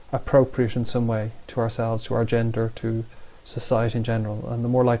appropriate in some way to ourselves, to our gender, to society in general. And the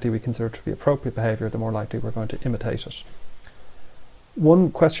more likely we consider it to be appropriate behaviour, the more likely we're going to imitate it.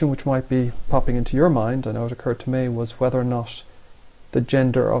 One question which might be popping into your mind, I know it occurred to me, was whether or not the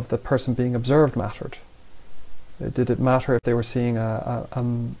gender of the person being observed mattered. Did it matter if they were seeing a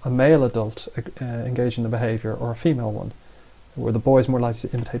male adult engage in the behaviour or a female one? Were the boys more likely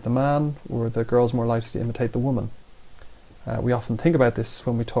to imitate the man? Were the girls more likely to imitate the woman? We often think about this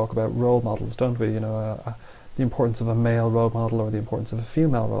when we talk about role models, don't we? The importance of a male role model or the importance of a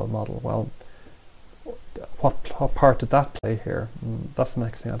female role model. Well, what part did that play here? That's the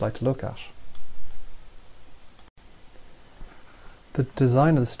next thing I'd like to look at. The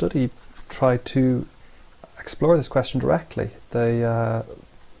design of the study tried to explore this question directly. They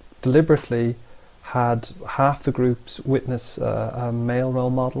deliberately had half the groups witness a male role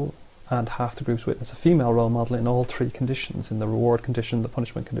model and half the groups witness a female role model in all three conditions, in the reward condition, the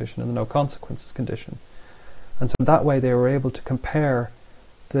punishment condition, and the no consequences condition. And so that way they were able to compare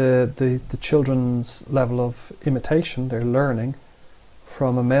the children's level of imitation, their learning,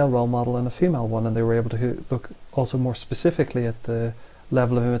 from a male role model and a female one, and they were able to look also more specifically at the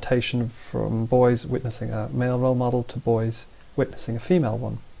level of imitation from boys witnessing a male role model to boys witnessing a female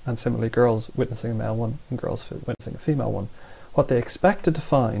one, and similarly girls witnessing a male one and girls witnessing a female one. What they expected to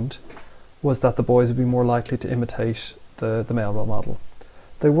find was that the boys would be more likely to imitate the male role model.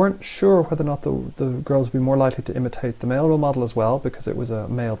 They weren't sure whether or not the girls would be more likely to imitate the male role model as well, because it was a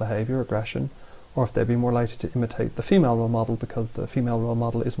male behaviour, aggression, or if they'd be more likely to imitate the female role model because the female role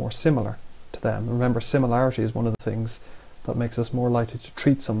model is more similar to them. Remember, similarity is one of the things that makes us more likely to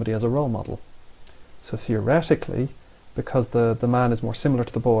treat somebody as a role model. So theoretically, because the man is more similar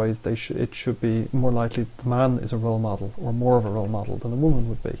to the boys, it should be more likely the man is a role model, or more of a role model than the woman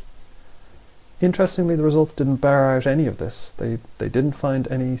would be. Interestingly, the results didn't bear out any of this. They didn't find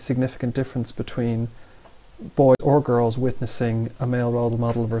any significant difference between boys or girls witnessing a male role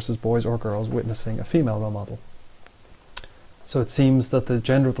model versus boys or girls witnessing a female role model. So it seems that the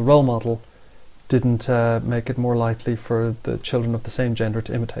gender of the role model didn't make it more likely for the children of the same gender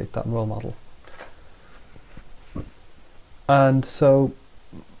to imitate that role model. And so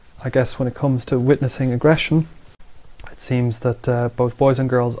I guess when it comes to witnessing aggression, it seems that both boys and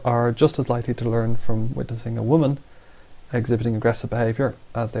girls are just as likely to learn from witnessing a woman exhibiting aggressive behaviour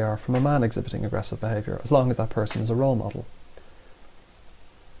as they are from a man exhibiting aggressive behaviour, as long as that person is a role model.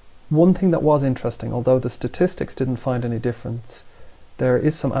 One thing that was interesting, although the statistics didn't find any difference, there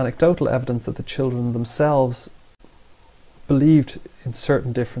is some anecdotal evidence that the children themselves believed in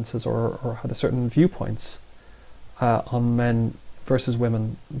certain differences or had a certain viewpoints on men versus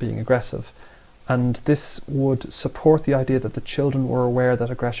women being aggressive. And this would support the idea that the children were aware that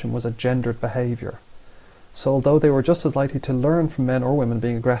aggression was a gendered behaviour. So although they were just as likely to learn from men or women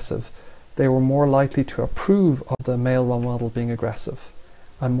being aggressive, they were more likely to approve of the male role model being aggressive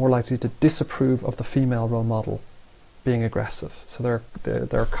and more likely to disapprove of the female role model being aggressive. So there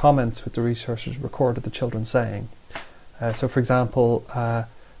are comments which the researchers recorded the children saying. So for example,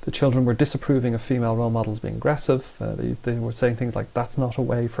 the children were disapproving of female role models being aggressive. They were saying things like, "That's not a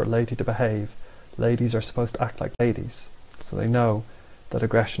way for a lady to behave. Ladies are supposed to act like ladies." So they know that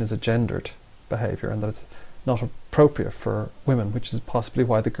aggression is a gendered behaviour and that it's not appropriate for women, which is possibly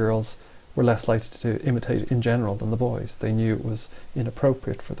why the girls were less likely to imitate in general than the boys. They knew it was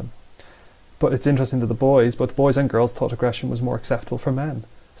inappropriate for them. But it's interesting that both boys and girls, thought aggression was more acceptable for men.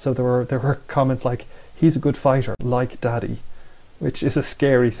 So there were comments like, "He's a good fighter, like daddy," which is a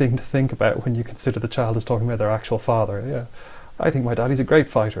scary thing to think about when you consider the child is talking about their actual father. "Yeah, I think my daddy's a great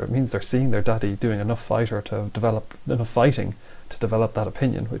fighter." It means they're seeing their daddy doing enough fighting to develop that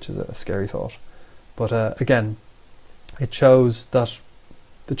opinion, which is a scary thought. But again, it shows that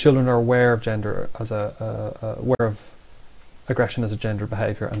the children are aware of gender aware of aggression as a gendered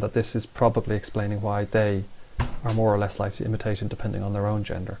behaviour, and that this is probably explaining why they are more or less likely to imitate it depending on their own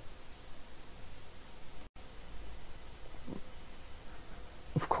gender.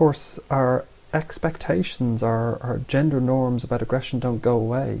 Of course, our expectations, our gender norms about aggression don't go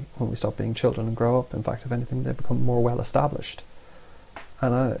away when we stop being children and grow up. In fact, if anything, they become more well established.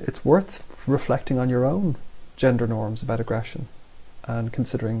 And it's worth reflecting on your own gender norms about aggression and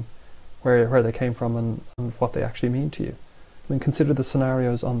considering where they came from and what they actually mean to you. I mean, consider the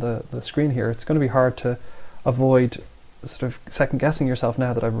scenarios on the screen here. It's going to be hard to avoid sort of second guessing yourself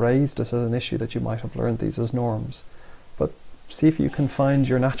now that I've raised it as an issue that you might have learned these as norms. But see if you can find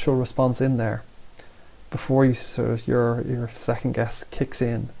your natural response in there before you your second guess kicks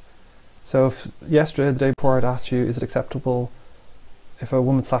in. So if yesterday, the day before, I'd asked you, is it acceptable if a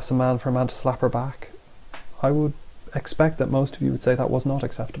woman slaps a man for a man to slap her back? I would expect that most of you would say that was not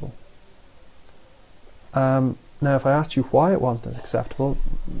acceptable. Now, if I asked you why it wasn't acceptable,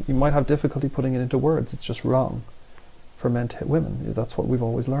 you might have difficulty putting it into words. It's just wrong for men to hit women. That's what we've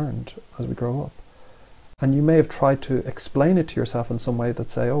always learned as we grow up. And you may have tried to explain it to yourself in some way that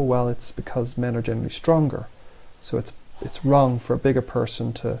say, "Oh, well, it's because men are generally stronger, so it's wrong for a bigger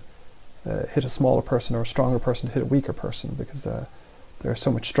person to hit a smaller person, or a stronger person to hit a weaker person, because they're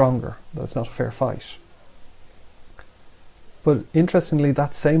so much stronger that it's not a fair fight." But interestingly,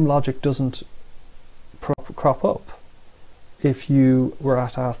 that same logic doesn't crop up if you were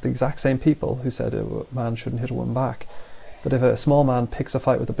to ask the exact same people who said a man shouldn't hit a woman back, that if a small man picks a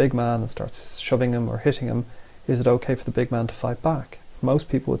fight with a big man and starts shoving him or hitting him, is it okay for the big man to fight back? Most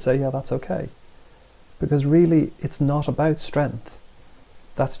people would say, yeah, that's okay. Because really, it's not about strength.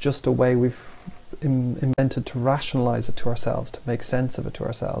 That's just a way we've invented to rationalize it to ourselves, to make sense of it to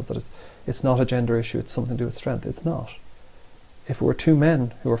ourselves, that it's not a gender issue, it's something to do with strength. It's not. If it were two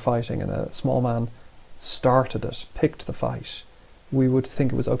men who were fighting and a small man started it, picked the fight, we would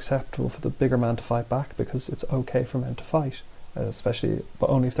think it was acceptable for the bigger man to fight back, because it's okay for men to fight, but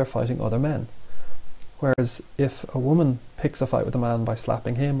only if they're fighting other men. Whereas if a woman picks a fight with a man by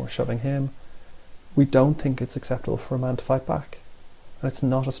slapping him or shoving him, we don't think it's acceptable for a man to fight back. And it's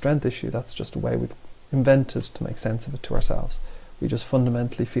not a strength issue, that's just a way we've invented to make sense of it to ourselves. We just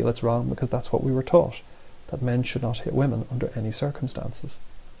fundamentally feel it's wrong because that's what we were taught, that men should not hit women under any circumstances.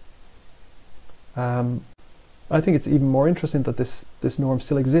 I think it's even more interesting that this norm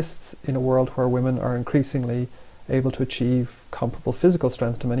still exists in a world where women are increasingly able to achieve comparable physical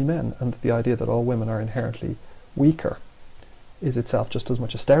strength to many men, and that the idea that all women are inherently weaker is itself just as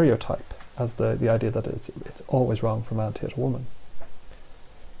much a stereotype as the idea that it's always wrong for a man to hit a woman.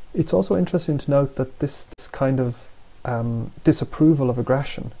 It's also interesting to note that this kind of disapproval of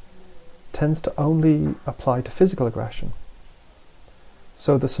aggression tends to only apply to physical aggression.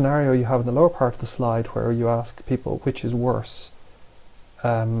 So the scenario you have in the lower part of the slide, where you ask people which is worse,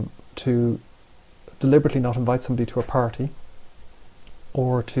 to deliberately not invite somebody to a party,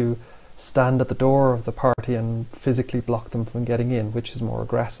 or to stand at the door of the party and physically block them from getting in, which is more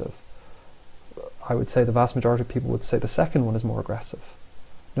aggressive. I would say the vast majority of people would say the second one is more aggressive.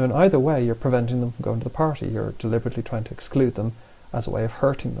 Now, in either way, you're preventing them from going to the party. You're deliberately trying to exclude them as a way of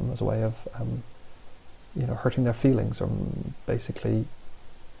hurting them, as a way of hurting their feelings, or basically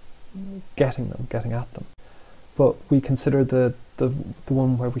getting at them. But we consider the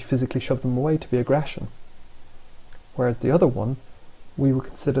one where we physically shove them away to be aggression, whereas the other one, we would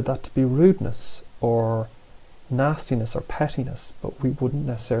consider that to be rudeness or nastiness or pettiness, but we wouldn't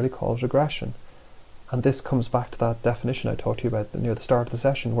necessarily call it aggression. And this comes back to that definition I talked to you about near the start of the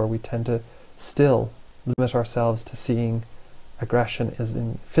session, where we tend to still limit ourselves to seeing aggression as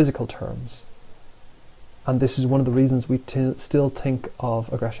in physical terms. And this is one of the reasons we still think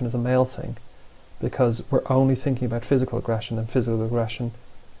of aggression as a male thing, because we're only thinking about physical aggression, and physical aggression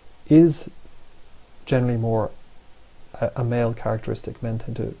is generally more a male characteristic. Men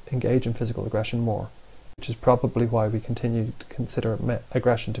tend to engage in physical aggression more, which is probably why we continue to consider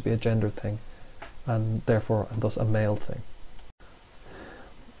aggression to be a gendered thing, and thus a male thing.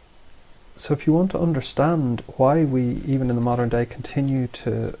 So if you want to understand why we, even in the modern day, continue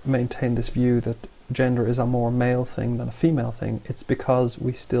to maintain this view that gender is a more male thing than a female thing, it's because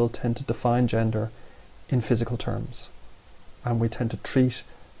we still tend to define gender in physical terms, and we tend to treat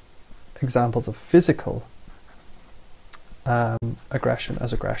examples of physical aggression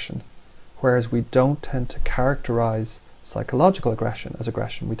as aggression, whereas we don't tend to characterize psychological aggression as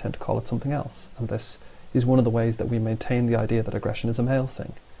aggression. We tend to call it something else, and this is one of the ways that we maintain the idea that aggression is a male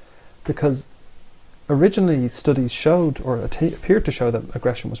thing, because originally studies showed, or appeared to show, that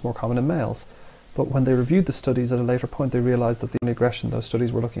aggression was more common in males, but when they reviewed the studies at a later point, they realized that the only aggression those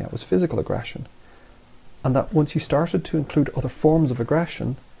studies were looking at was physical aggression, and that once you started to include other forms of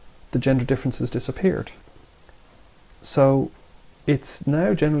aggression, the gender differences disappeared. So it's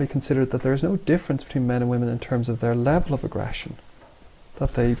now generally considered that there is no difference between men and women in terms of their level of aggression,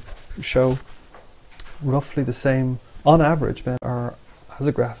 that they show roughly the same. On average, men are as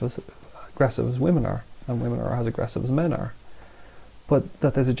aggressive as women are, and women are as aggressive as men are. But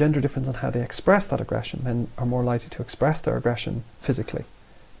that there's a gender difference in how they express that aggression. Men are more likely to express their aggression physically,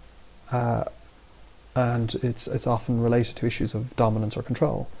 and it's often related to issues of dominance or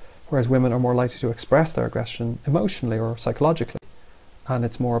control, whereas women are more likely to express their aggression emotionally or psychologically, and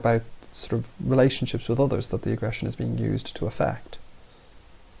it's more about sort of relationships with others that the aggression is being used to affect.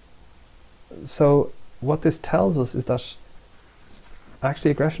 So what this tells us is that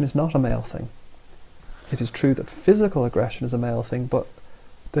actually aggression is not a male thing. It is true that physical aggression is a male thing, but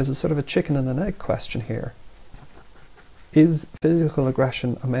there's a sort of a chicken and an egg question here. Is physical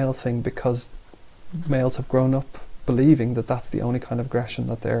aggression a male thing because males have grown up believing that that's the only kind of aggression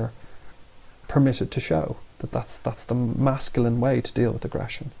that they're permitted to show, that's the masculine way to deal with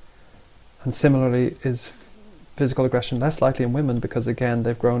aggression? And similarly, is physical aggression less likely in women because, again,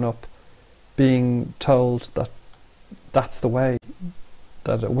 they've grown up being told that that's the way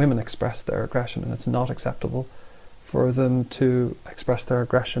that women express their aggression, and it's not acceptable for them to express their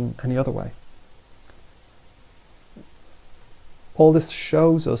aggression any other way? All this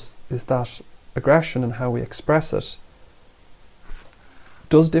shows us is that aggression and how we express it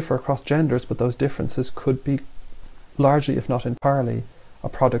does differ across genders, but those differences could be largely, if not entirely, a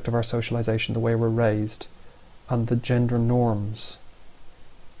product of our socialization, the way we're raised, and the gender norms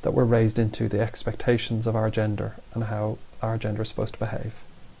that we're raised into, the expectations of our gender and how our gender is supposed to behave.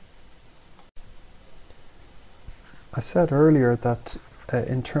 I said earlier that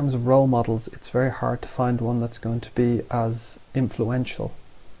in terms of role models, it's very hard to find one that's going to be as influential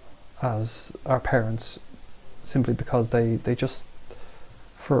as our parents, simply because they just,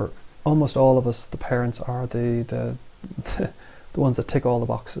 for almost all of us, the parents are the ones that tick all the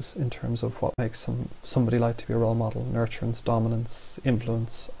boxes in terms of what makes somebody like to be a role model: nurturance, dominance,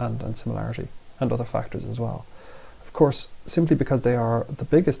 influence, and similarity, and other factors as well. Of course, simply because they are the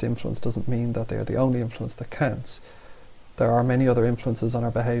biggest influence doesn't mean that they are the only influence that counts. There are many other influences on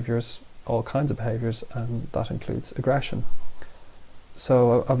our behaviours, all kinds of behaviours, and that includes aggression.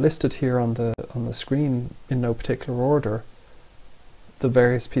 So I've listed here on the screen, in no particular order, the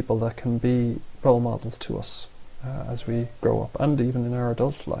various people that can be role models to us as we grow up, and even in our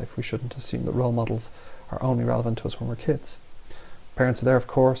adult life. We shouldn't assume that role models are only relevant to us when we're kids. Parents are there, of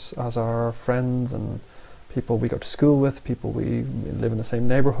course, as our friends and people we go to school with, people we live in the same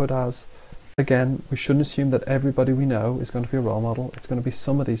neighbourhood as. Again, we shouldn't assume that everybody we know is going to be a role model. It's going to be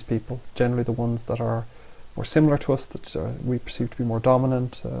some of these people, generally the ones that are more similar to us, that we perceive to be more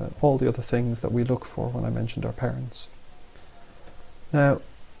dominant, all the other things that we look for when I mentioned our parents. Now,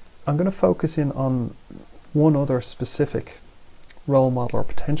 I'm going to focus in on one other specific role model or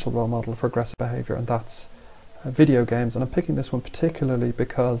potential role model for aggressive behaviour, and that's video games. And I'm picking this one particularly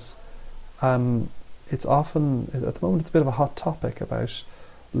because it's often, at the moment, it's a bit of a hot topic about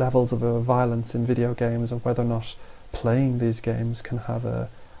levels of violence in video games and whether or not playing these games can have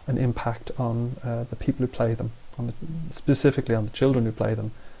an impact on the people who play them, specifically on the children who play them.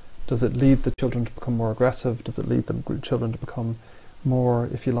 Does it lead the children to become more aggressive? Does it lead the children to become more,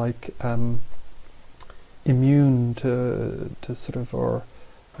 if you like, immune to sort of, or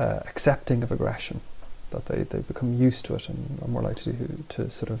accepting of aggression, that they become used to it and are more likely to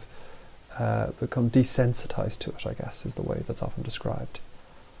sort of become desensitized to it, I guess, is the way that's often described.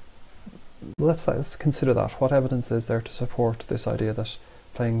 Let's consider that. What evidence is there to support this idea that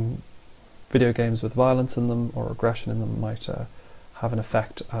playing video games with violence in them or aggression in them might have an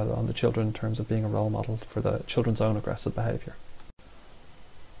effect on the children in terms of being a role model for the children's own aggressive behaviour?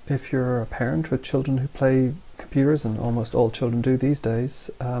 If you're a parent with children who play computers, and almost all children do these days,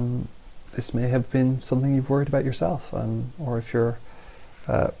 this may have been something you've worried about yourself, or if you're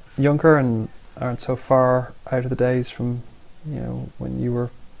younger and aren't so far out of the days from when you were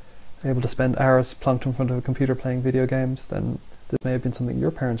able to spend hours plonked in front of a computer playing video games, then this may have been something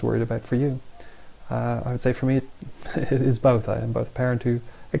your parents worried about for you. I would say for me it is both. I am both a parent who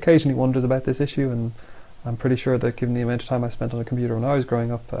occasionally wonders about this issue, and I'm pretty sure that given the amount of time I spent on a computer when I was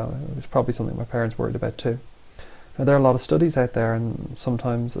growing up, it was probably something my parents worried about too. Now, there are a lot of studies out there, and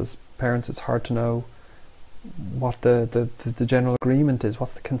sometimes as parents it's hard to know what the general agreement is,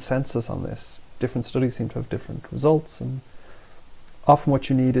 what's the consensus on this. Different studies seem to have different results, and often what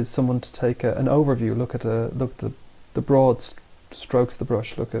you need is someone to take an overview, look at the broad strokes of the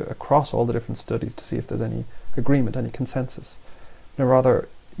brush, look across all the different studies to see if there's any agreement, any consensus. Now, rather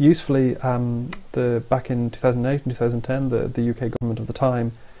usefully, back in 2008 and 2010, the UK government of the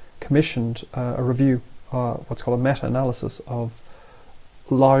time commissioned a review, what's called a meta-analysis of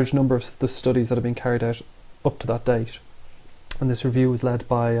a large number of the studies that have been carried out up to that date. And this review was led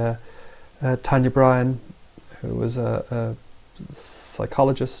by Tanya Bryan, who was a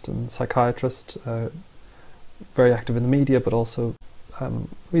psychologist and psychiatrist, very active in the media, but also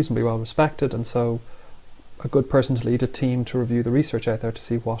reasonably well respected, and so a good person to lead a team to review the research out there to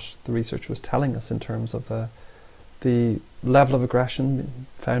see what the research was telling us in terms of the level of aggression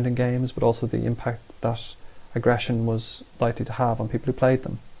found in games, but also the impact that aggression was likely to have on people who played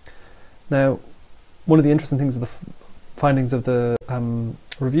them. Now, one of the interesting things of the findings of the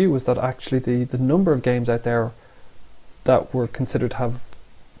review was that actually the number of games out there that were considered to have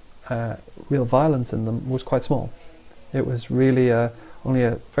real violence in them was quite small. It was really only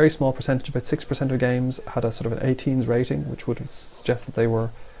a very small percentage, about 6% of games had a sort of an 18s rating, which would suggest that they were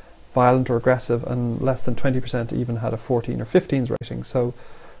violent or aggressive, and less than 20% even had a 14 or 15s rating. So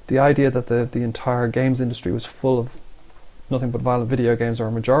the idea that the entire games industry was full of nothing but violent video games, or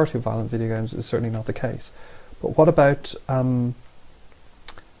a majority of violent video games, is certainly not the case. But what about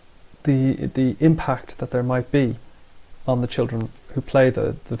the impact that there might be on the children who play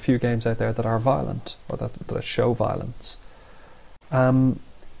the few games out there that are violent, or that show violence?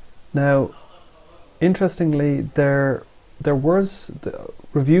 Now, interestingly,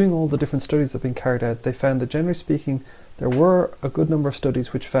 reviewing all the different studies that have been carried out, they found that generally speaking there were a good number of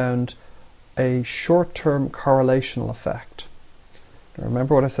studies which found a short-term correlational effect. Now,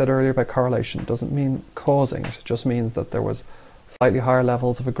 remember what I said earlier about correlation. It doesn't mean causing it, it just means that there was slightly higher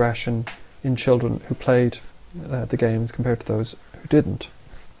levels of aggression in children who played the games compared to those who didn't.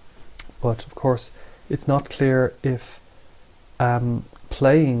 But of course it's not clear if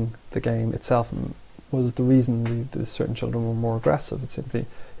playing the game itself was the reason the certain children were more aggressive.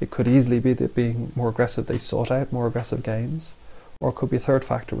 It could easily be that being more aggressive they sought out more aggressive games, or it could be a third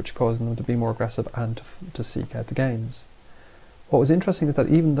factor which caused them to be more aggressive and to seek out the games. What was interesting is that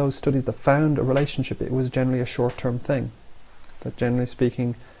even those studies that found a relationship, it was generally a short-term thing. That generally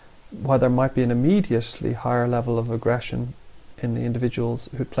speaking, while there might be an immediately higher level of aggression in the individuals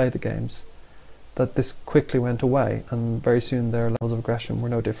who play the games, that this quickly went away, and very soon their levels of aggression were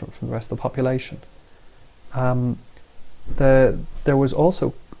no different from the rest of the population. There was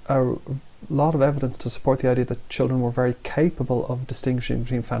also a lot of evidence to support the idea that children were very capable of distinguishing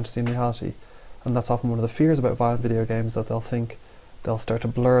between fantasy and reality, and that's often one of the fears about violent video games, that they'll think they'll start to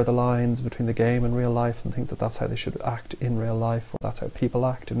blur the lines between the game and real life and think that that's how they should act in real life, or that's how people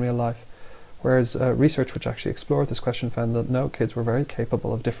act in real life. Whereas research which actually explored this question found that no, kids were very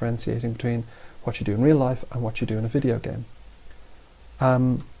capable of differentiating between what you do in real life and what you do in a video game.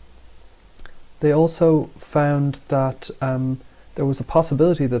 They also found that there was a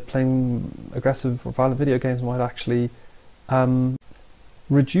possibility that playing aggressive or violent video games might actually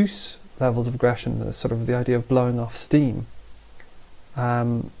reduce levels of aggression, sort of the idea of blowing off steam.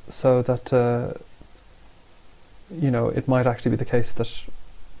 So that it might actually be the case that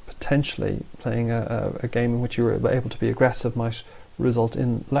potentially playing a game in which you were able to be aggressive might result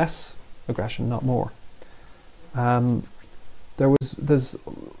in less aggression, not more. There's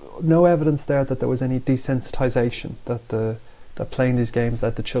no evidence there that there was any desensitization, that playing these games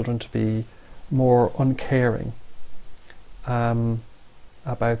led the children to be more uncaring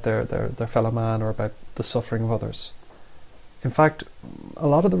about their fellow man or about the suffering of others. In fact, a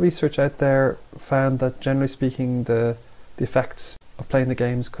lot of the research out there found that, generally speaking, the effects of playing the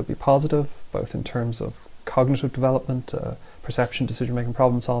games could be positive, both in terms of cognitive development, perception, decision-making,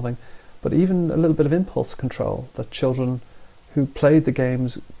 problem-solving, but even a little bit of impulse control, that children who played the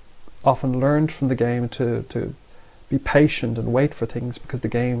games often learned from the game to be patient and wait for things, because the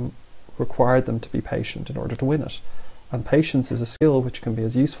game required them to be patient in order to win it. And patience is a skill which can be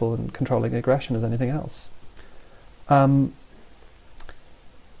as useful in controlling aggression as anything else.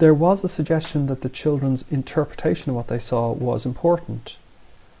 There was a suggestion that the children's interpretation of what they saw was important.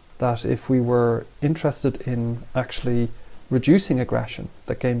 That if we were interested in actually reducing aggression,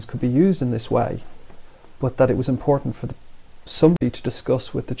 that games could be used in this way, but that it was important for somebody to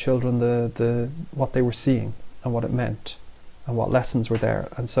discuss with the children what they were seeing and what it meant and what lessons were there.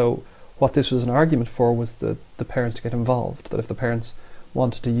 And so what this was an argument for was the parents to get involved, that if the parents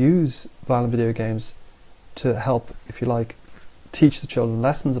wanted to use violent video games to help, if you like, teach the children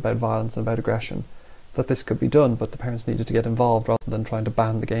lessons about violence and about aggression, that this could be done, but the parents needed to get involved rather than trying to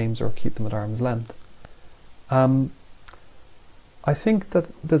ban the games or keep them at arm's length. I think that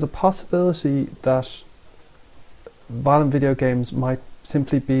there's a possibility that violent video games might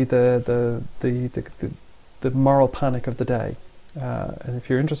simply be the moral panic of the day. And if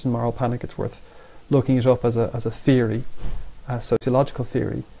you're interested in moral panic, it's worth looking it up as a theory, a sociological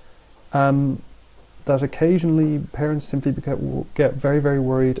theory. That occasionally parents simply get very, very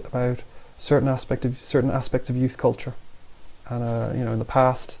worried about certain aspects of youth culture, and in the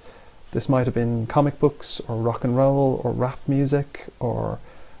past this might have been comic books or rock and roll or rap music or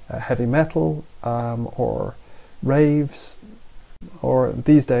heavy metal or raves, or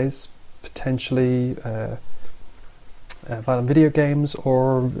these days potentially violent video games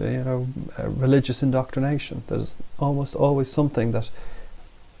or religious indoctrination. There's almost always something that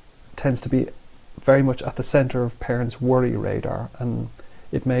tends to be very much at the centre of parents' worry radar, and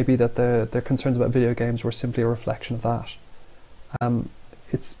it may be that their concerns about video games were simply a reflection of that.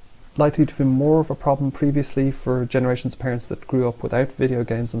 It's likely to be more of a problem previously for generations of parents that grew up without video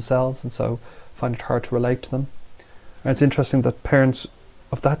games themselves, and so find it hard to relate to them. And it's interesting that parents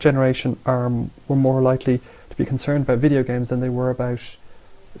of that generation were more likely to be concerned about video games than they were about,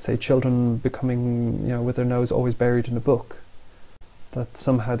 say, children becoming, with their nose always buried in a book. That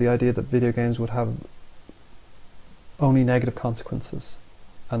somehow the idea that video games would have only negative consequences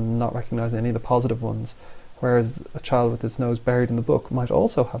and not recognise any of the positive ones, whereas a child with his nose buried in the book might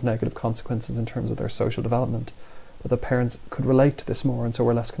also have negative consequences in terms of their social development, but the parents could relate to this more and so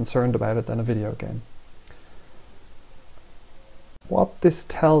were less concerned about it than a video game. What this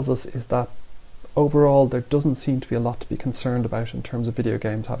tells us is that overall there doesn't seem to be a lot to be concerned about in terms of video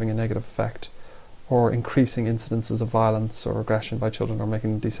games having a negative effect or increasing incidences of violence or aggression by children or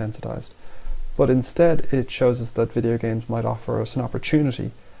making them desensitised. But instead it shows us that video games might offer us an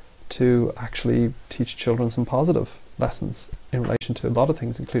opportunity to actually teach children some positive lessons in relation to a lot of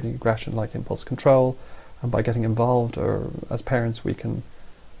things, including aggression, like impulse control, and by getting involved, or as parents we can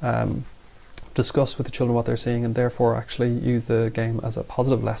discuss with the children what they're seeing and therefore actually use the game as a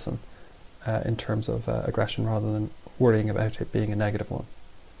positive lesson in terms of aggression rather than worrying about it being a negative one.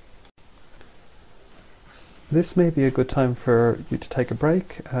 This may be a good time for you to take a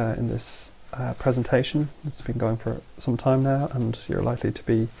break in this presentation. It's been going for some time now and you're likely to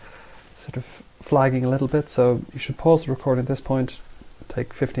be sort of flagging a little bit, so you should pause the recording at this point,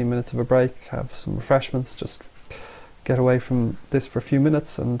 take 15 minutes of a break, have some refreshments, just get away from this for a few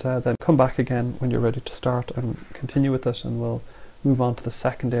minutes, and then come back again when you're ready to start and continue with it, and we'll move on to the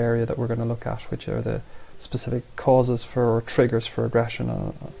second area that we're going to look at, which are the specific causes for or triggers for aggression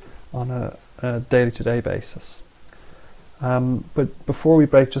on a day-to-day basis. But before we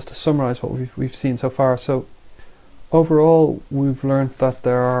break, just to summarise what we've seen so far. So Overall, we've learned that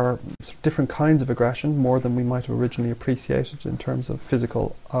there are sort of different kinds of aggression, more than we might have originally appreciated in terms of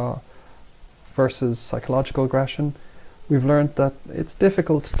physical versus psychological aggression. We've learned that it's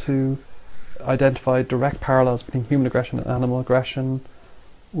difficult to identify direct parallels between human aggression and animal aggression.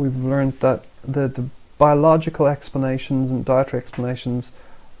 We've learned that the biological explanations and dietary explanations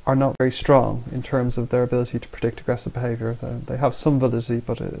are not very strong in terms of their ability to predict aggressive behaviour. They have some validity,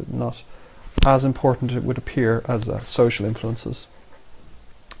 but not as important, it would appear, as social influences.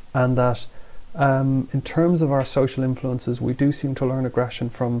 And that in terms of our social influences, we do seem to learn aggression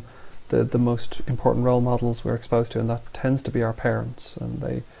from the most important role models we're exposed to, and that tends to be our parents, and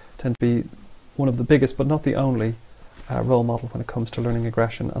they tend to be one of the biggest but not the only role model when it comes to learning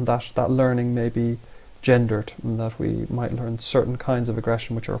aggression, and that learning may be gendered, and that we might learn certain kinds of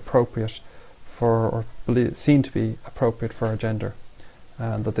aggression which are appropriate for, or seen to be appropriate for our gender,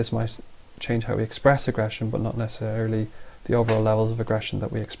 and that this might change how we express aggression but not necessarily the overall levels of aggression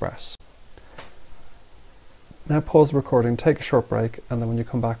that we express. Now pause the recording, take a short break, and then when you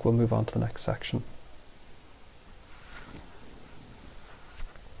come back we'll move on to the next section.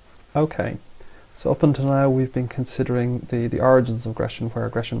 Okay, so up until now we've been considering the origins of aggression, where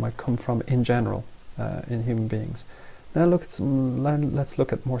aggression might come from in general in human beings. Now let's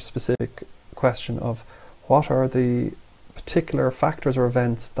look at more specific question of what are the particular factors or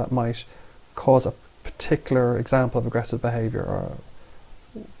events that might cause a particular example of aggressive behaviour, or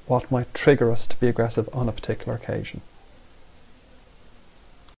what might trigger us to be aggressive on a particular occasion.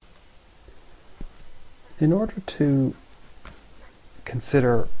 In order to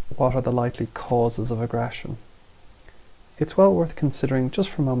consider what are the likely causes of aggression, it's well worth considering just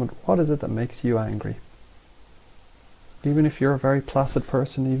for a moment, what is it that makes you angry? Even if you're a very placid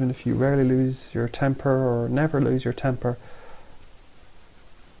person, even if you rarely lose your temper or never lose your temper,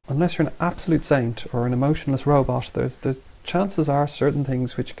 unless you're an absolute saint or an emotionless robot, there's chances are certain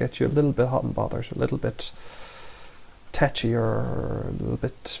things which get you a little bit hot and bothered, a little bit tetchy, or a little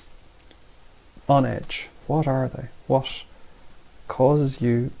bit on edge. What are they? What causes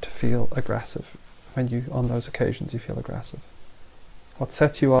you to feel aggressive when you, on those occasions, you feel aggressive? What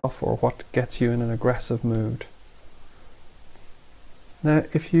sets you off, or what gets you in an aggressive mood? Now,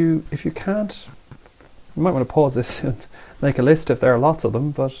 if you can't, you might want to pause this and make a list if there are lots of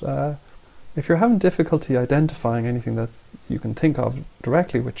them, but if you're having difficulty identifying anything that you can think of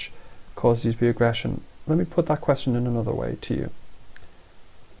directly which causes you to be aggression, let me put that question in another way to you.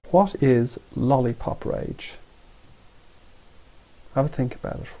 What is lollipop rage? Have a think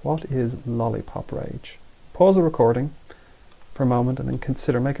about it. What is lollipop rage? Pause the recording for a moment and then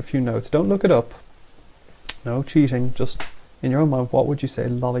consider, make a few notes. Don't look it up. No cheating, just in your own mind, what would you say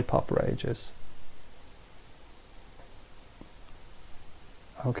lollipop rage is?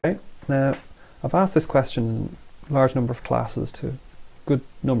 Okay, now I've asked this question in a large number of classes to a good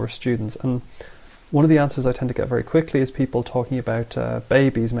number of students, and one of the answers I tend to get very quickly is people talking about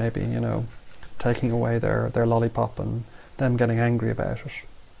babies maybe, taking away their lollipop and them getting angry about it.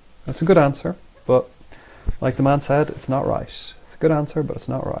 That's a good answer, but like the man said, it's not right. It's a good answer, but it's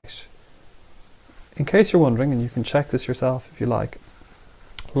not right. In case you're wondering, and you can check this yourself if you like,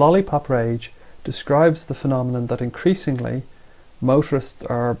 lollipop rage describes the phenomenon that increasingly motorists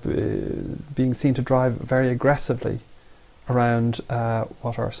are being seen to drive very aggressively around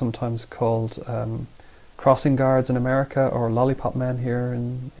what are sometimes called crossing guards in America, or lollipop men here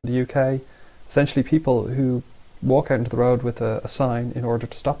in the UK. Essentially people who walk out into the road with a sign in order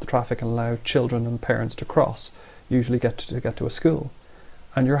to stop the traffic and allow children and parents to cross, usually get to a school.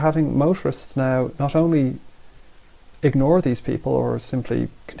 And you're having motorists now not only ignore these people or simply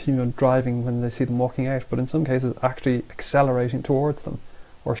continue on driving when they see them walking out, but in some cases actually accelerating towards them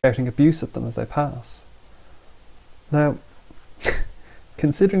or shouting abuse at them as they pass. Now,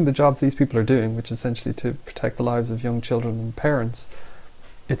 considering the job these people are doing, which is essentially to protect the lives of young children and parents,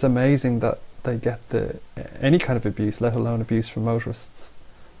 it's amazing that they get any kind of abuse, let alone abuse from motorists,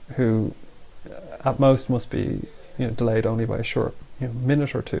 who at most must be delayed only by a short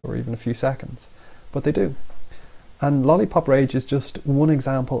minute or two, or even a few seconds, but they do. And lollipop rage is just one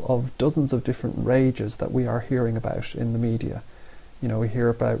example of dozens of different rages that we are hearing about in the media. We hear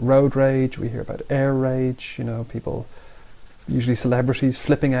about road rage, we hear about air rage, people, usually celebrities,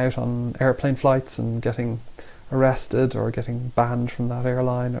 flipping out on airplane flights and getting arrested or getting banned from that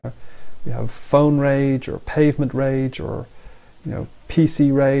airline. Or we have phone rage, or pavement rage, or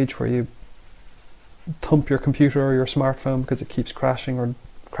PC rage, where you thump your computer or your smartphone because it keeps crashing or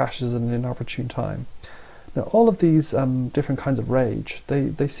crashes at an inopportune time. Now, all of these different kinds of rage,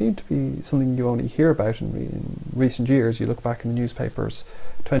 they seem to be something you only hear about in recent years. You look back in the newspapers,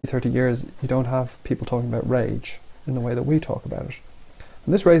 20, 30 years, you don't have people talking about rage. in the way that we talk about it.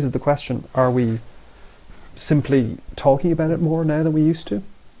 And this raises the question, are we simply talking about it more now than we used to?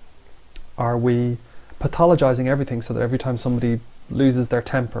 Are we pathologizing everything so that every time somebody loses their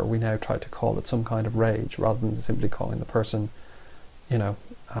temper, we now try to call it some kind of rage rather than simply calling the person, you know,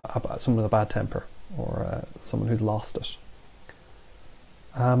 someone with a bad temper, or someone who's lost it?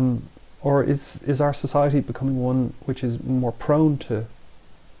 Or is our society becoming one which is more prone to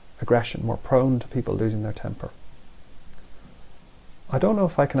aggression, more prone to people losing their temper? I don't know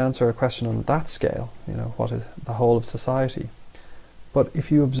if I can answer a question on that scale, you know, what is the whole of society. But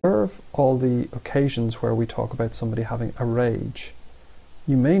if you observe all the occasions where we talk about somebody having a rage,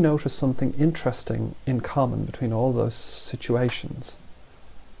 you may notice something interesting in common between all those situations.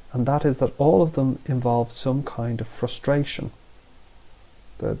 And that is that all of them involve some kind of frustration.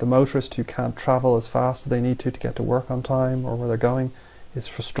 The motorist who can't travel as fast as they need to get to work on time or where they're going is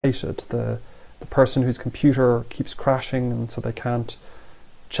frustrated. The person whose computer keeps crashing and so they can't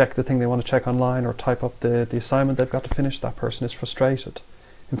check the thing they want to check online or type up the assignment they've got to finish, that person is frustrated.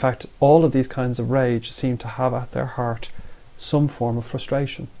 In fact, all of these kinds of rage seem to have at their heart some form of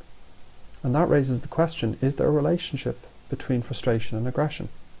frustration. And that raises the question, is there a relationship between frustration and aggression?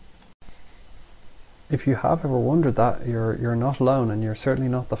 If you have ever wondered that, you're not alone, and you're certainly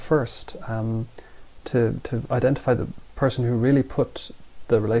not the first to identify the person who really put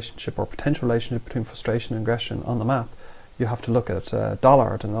the relationship or potential relationship between frustration and aggression on the map. You have to look at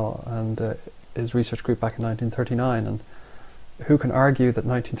Dollard and his research group back in 1939, and who can argue that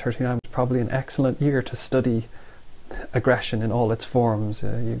 1939 was probably an excellent year to study aggression in all its forms?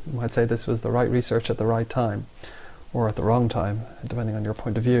 You might say this was the right research at the right time, or at the wrong time, depending on your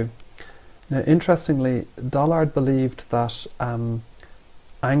point of view. Now, interestingly, Dollard believed that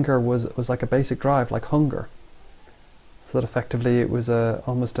anger was like a basic drive, like hunger. So that effectively it was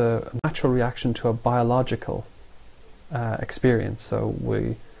almost a natural reaction to a biological experience. So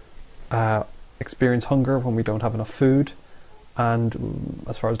we experience hunger when we don't have enough food, and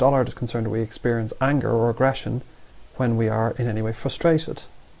as far as Dollard is concerned, we experience anger or aggression when we are in any way frustrated.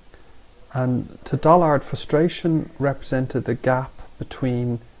 And to Dollard, frustration represented the gap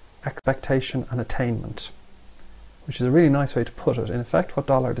between expectation and attainment, which is a really nice way to put it. In effect, what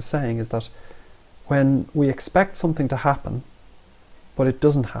Dollard is saying is that when we expect something to happen, but it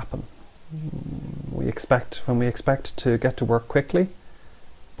doesn't happen, when we expect to get to work quickly,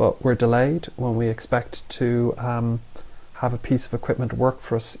 but we're delayed, when we expect to have a piece of equipment work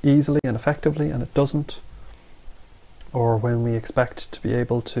for us easily and effectively and it doesn't, or when we expect to be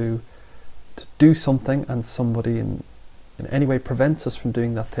able to do something and somebody in any way prevents us from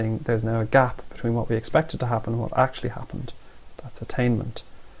doing that thing, there's now a gap between what we expected to happen and what actually happened. That's attainment.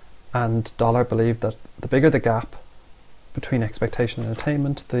 And Dollard believed that the bigger the gap between expectation and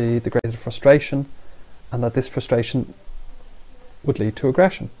attainment, the greater the frustration, and that this frustration would lead to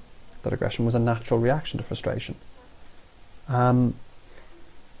aggression. That aggression was a natural reaction to frustration. And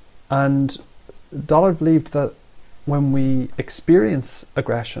Dollard believed that when we experience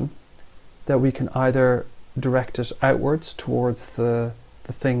aggression, that we can either direct it outwards towards the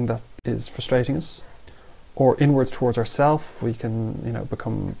thing that is frustrating us, or inwards towards ourselves. We can, you know,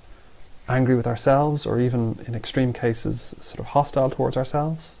 become angry with ourselves, or even in extreme cases sort of hostile towards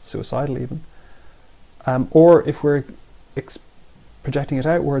ourselves, suicidal even. Or if we're projecting it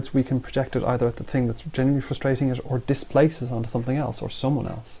outwards, we can project it either at the thing that's genuinely frustrating it, or displace it onto something else or someone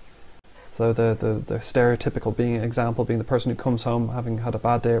else. So the stereotypical example being the person who comes home having had a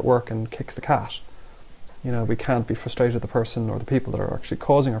bad day at work and kicks the cat. You know, we can't be frustrated at the person or the people that are actually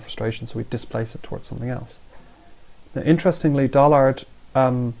causing our frustration, so we displace it towards something else. Now, interestingly, Dollard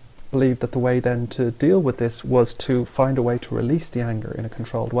believed that the way then to deal with this was to find a way to release the anger in a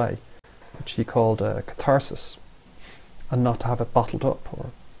controlled way, which he called catharsis, and not to have it bottled up or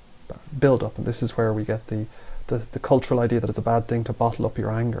build up. And this is where we get the cultural idea that it's a bad thing to bottle up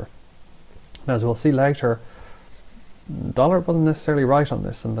your anger. Now, as we'll see later, Dollard wasn't necessarily right on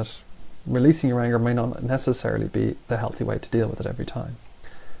this, and that releasing your anger may not necessarily be the healthy way to deal with it every time.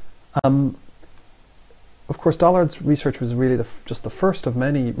 Of course, Dollard's research was really just the first of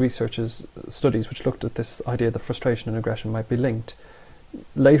many studies which looked at this idea that frustration and aggression might be linked.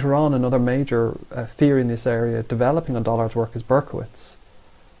 Later on, another major theory in this area developing on Dollard's work is Berkowitz.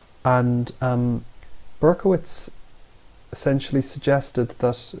 And Berkowitz essentially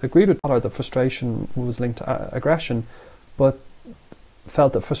agreed with Dollard that frustration was linked to aggression, but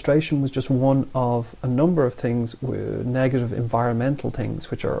felt that frustration was just one of a number of things, negative environmental things,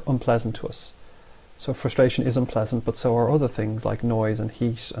 which are unpleasant to us. So frustration is unpleasant, but so are other things like noise and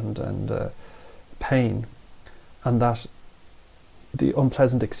heat and pain, and that the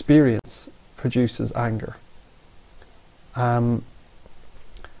unpleasant experience produces anger. Now,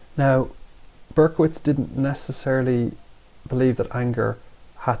 Berkowitz didn't necessarily believe that anger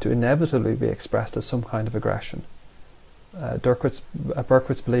had to inevitably be expressed as some kind of aggression. Berkowitz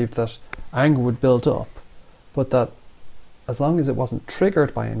believed that anger would build up, but that as long as it wasn't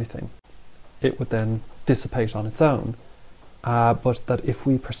triggered by anything, it would then dissipate on its own. But that if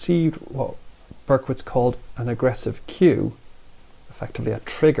we perceived what Berkowitz called an aggressive cue, effectively a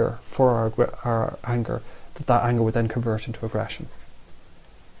trigger for our anger, that anger would then convert into aggression.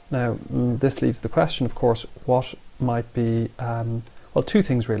 Now, this leaves the question, of course, what might be, well, two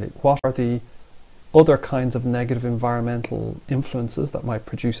things really. What are the other kinds of negative environmental influences that might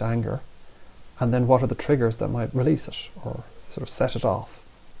produce anger? And then what are the triggers that might release it or sort of set it off?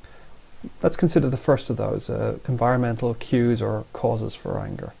 Let's consider the first of those, environmental cues or causes for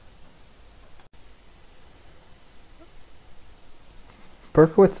anger.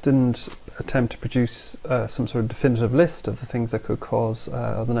 Berkowitz didn't attempt to produce some sort of definitive list of the things that could cause,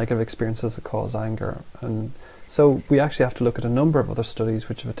 of the negative experiences that cause anger. And so we actually have to look at a number of other studies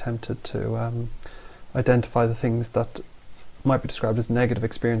which have attempted to identify the things that might be described as negative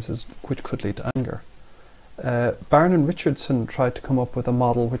experiences which could lead to anger. Barron and Richardson tried to come up with a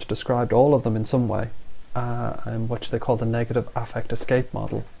model which described all of them in some way, and which they called the negative affect escape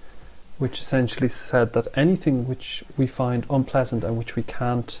model, which essentially said that anything which we find unpleasant and which we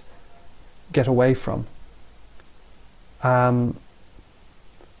can't get away from, and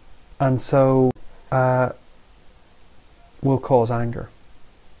so will cause anger.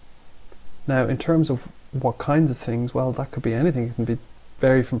 Now, in terms of what kinds of things, well, that could be anything. It can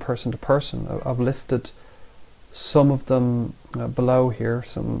vary from person to person. I've listed some of them below here.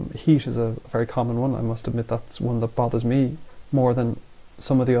 Some heat is a very common one. I must admit that's one that bothers me more than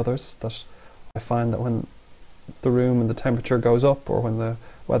some of the others. That I find that when the room and the temperature goes up, or when the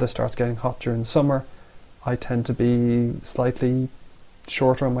weather starts getting hot during the summer, I tend to be slightly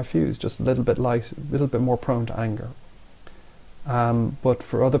shorter on my fuse, just a little bit light, a little bit more prone to anger. But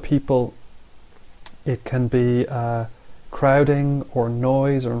for other people, it can be crowding or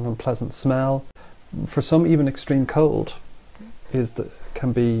noise or an unpleasant smell. For some, even extreme cold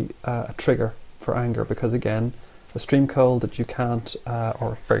can be a trigger for anger, because again, extreme cold that you can't,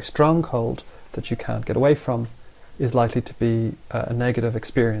 or very strong cold that you can't get away from, is likely to be a negative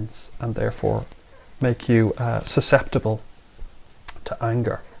experience and therefore make you susceptible to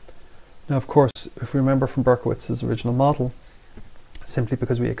anger. Now, of course, if we remember from Berkowitz's original model, simply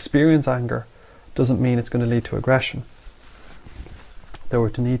because we experience anger doesn't mean it's going to lead to aggression. There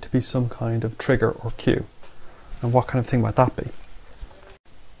would need to be some kind of trigger or cue. And what kind of thing might that be?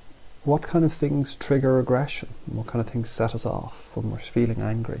 What kind of things trigger aggression? What kind of things set us off when we're feeling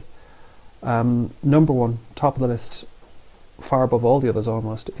angry? Number one, top of the list, far above all the others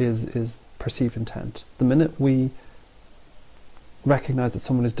almost, is perceived intent. The minute we recognize that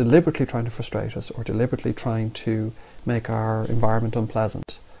someone is deliberately trying to frustrate us or deliberately trying to make our environment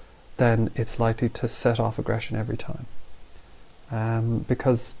unpleasant, then it's likely to set off aggression every time.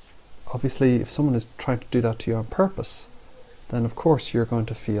 Because obviously if someone is trying to do that to you on purpose, then of course you're going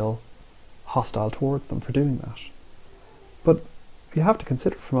to feel hostile towards them for doing that. But you have to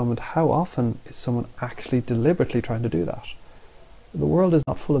consider for a moment, how often is someone actually deliberately trying to do that? The world is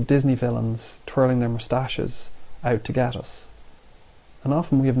not full of Disney villains twirling their moustaches out to get us. And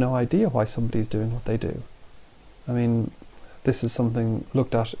often we have no idea why somebody's doing what they do. I mean, this is something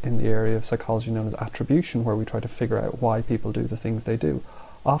looked at in the area of psychology known as attribution, where we try to figure out why people do the things they do.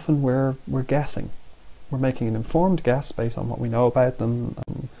 Often we're guessing. We're making an informed guess based on what we know about them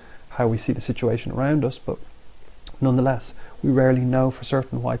and how we see the situation around us, but nonetheless, we rarely know for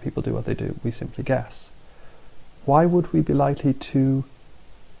certain why people do what they do. We simply guess. Why would we be likely to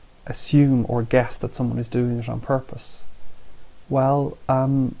assume or guess that someone is doing it on purpose? Well,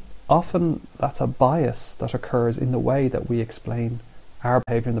 often that's a bias that occurs in the way that we explain our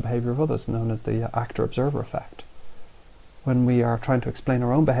behaviour and the behaviour of others, known as the actor-observer effect. When we are trying to explain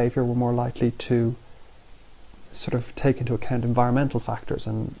our own behaviour, we're more likely to sort of take into account environmental factors,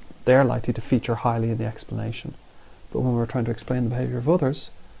 and they're likely to feature highly in the explanation. But when we're trying to explain the behaviour of others,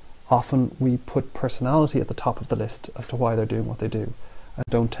 often we put personality at the top of the list as to why they're doing what they do, and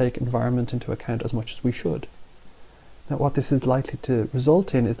don't take environment into account as much as we should. Now, what this is likely to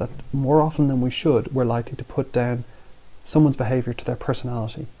result in is that more often than we should, we're likely to put down someone's behaviour to their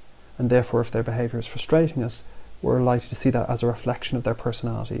personality, and therefore if their behaviour is frustrating us, we're likely to see that as a reflection of their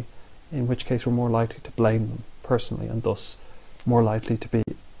personality, in which case we're more likely to blame them personally, and thus more likely to be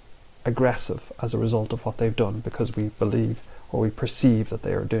aggressive as a result of what they've done, because we believe or we perceive that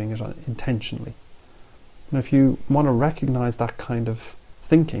they are doing it intentionally. And if you want to recognise that kind of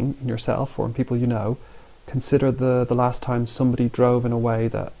thinking in yourself or in people you know, Consider the last time somebody drove in a way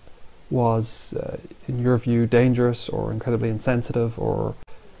that was, in your view, dangerous or incredibly insensitive or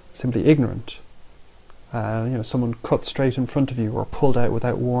simply ignorant. Someone cut straight in front of you, or pulled out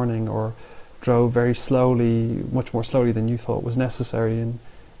without warning, or drove very slowly, much more slowly than you thought was necessary in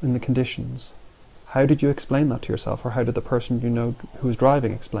the conditions. How did you explain that to yourself, or how did the person you know who was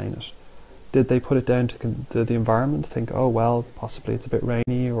driving explain it? Did they put it down to the environment, think, oh well, possibly it's a bit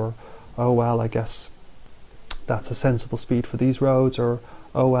rainy, or oh well, I guess that's a sensible speed for these roads, or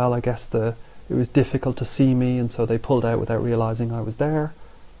oh well, I guess it was difficult to see me and so they pulled out without realizing I was there?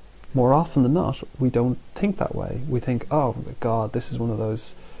 More often than not, we don't think that way. We think, oh my God, this is one of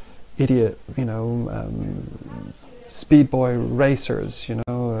those idiot, speed boy racers,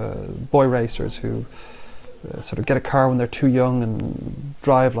 boy racers who sort of get a car when they're too young and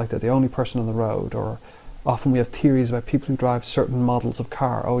drive like they're the only person on the road. Or often we have theories about people who drive certain models of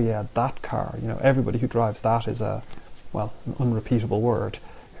car. Oh yeah, that car, everybody who drives that is an unrepeatable word,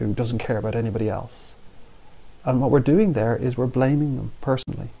 who doesn't care about anybody else. And what we're doing there is we're blaming them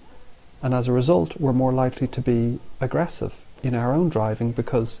personally. And as a result, we're more likely to be aggressive in our own driving,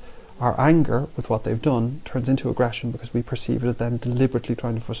 because our anger with what they've done turns into aggression because we perceive it as them deliberately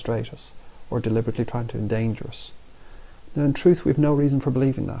trying to frustrate us or deliberately trying to endanger us. Now, in truth, we've no reason for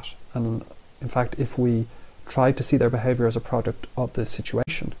believing that. And in fact, if we tried to see their behaviour as a product of the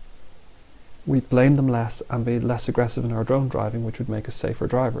situation, we'd blame them less and be less aggressive in our drone driving, which would make us safer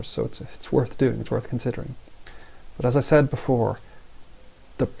drivers. So it's worth doing, it's worth considering. But as I said before,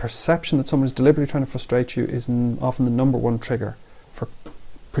 the perception that someone is deliberately trying to frustrate you is often the number one trigger for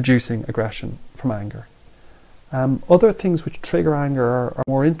producing aggression from anger. Other things which trigger anger are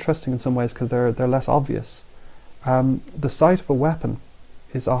more interesting in some ways because they're less obvious. The sight of a weapon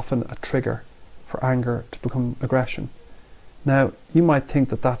is often a trigger for anger to become aggression. Now, you might think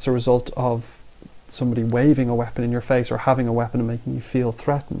that that's a result of somebody waving a weapon in your face or having a weapon and making you feel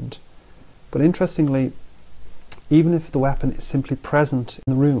threatened. But interestingly, even if the weapon is simply present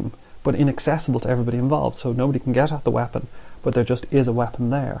in the room but inaccessible to everybody involved, so nobody can get at the weapon, but there just is a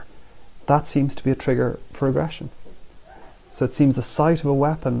weapon there, that seems to be a trigger for aggression. So it seems the sight of a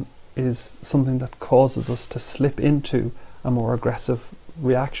weapon is something that causes us to slip into a more aggressive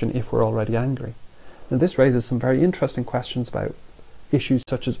reaction if we're already angry. Now, this raises some very interesting questions about issues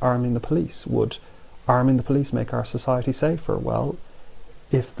such as arming the police. Would arming the police make our society safer? Well,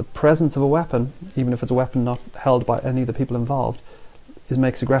 if the presence of a weapon, even if it's a weapon not held by any of the people involved,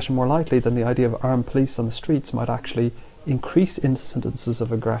 makes aggression more likely, then the idea of armed police on the streets might actually increase incidences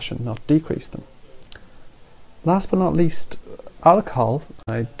of aggression, not decrease them. Last but not least, alcohol,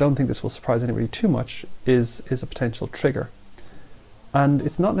 I don't think this will surprise anybody too much, is a potential trigger. And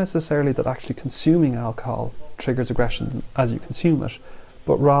it's not necessarily that actually consuming alcohol triggers aggression as you consume it,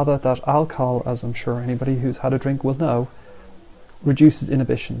 but rather that alcohol, as I'm sure anybody who's had a drink will know, reduces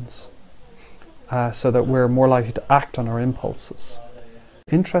inhibitions, so that we're more likely to act on our impulses.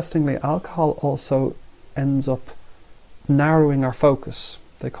 Interestingly, alcohol also ends up narrowing our focus.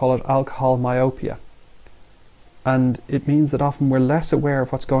 They call it alcohol myopia. And it means that often we're less aware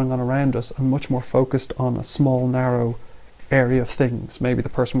of what's going on around us and much more focused on a small, narrow area of things, maybe the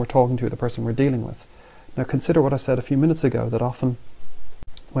person we're talking to, the person we're dealing with. Now consider what I said a few minutes ago, that often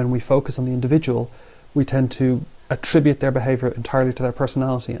when we focus on the individual, we tend to attribute their behaviour entirely to their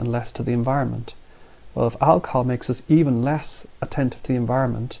personality and less to the environment. Well, if alcohol makes us even less attentive to the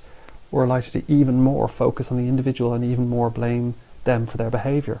environment, we're likely to even more focus on the individual and even more blame them for their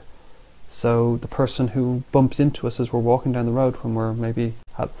behaviour. So the person who bumps into us as we're walking down the road when we're maybe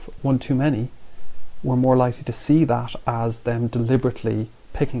had one too many, we're more likely to see that as them deliberately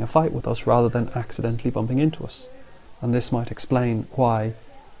picking a fight with us rather than accidentally bumping into us. And this might explain why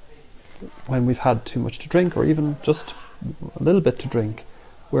when we've had too much to drink, or even just a little bit to drink,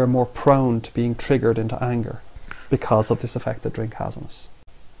 we're more prone to being triggered into anger because of this effect that drink has on us.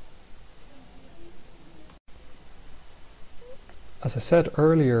 As I said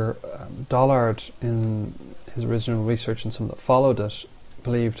earlier, Dollard, in his original research and some that followed it,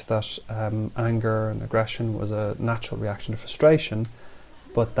 believed that anger and aggression was a natural reaction to frustration,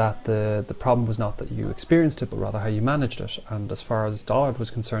 but that the problem was not that you experienced it, but rather how you managed it. And as far as Dollard was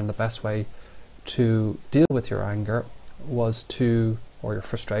concerned, the best way to deal with your anger was to, or your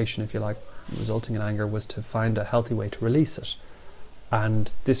frustration, if you like, resulting in anger, was to find a healthy way to release it.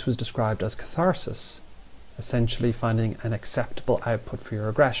 And this was described as catharsis, essentially finding an acceptable output for your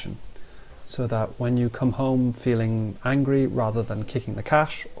aggression, so that when you come home feeling angry, rather than kicking the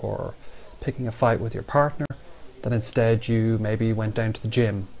cat or picking a fight with your partner, that instead you maybe went down to the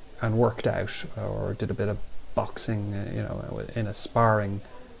gym and worked out, or did a bit of boxing, in a sparring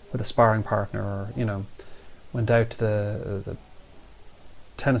with a sparring partner, or went out to the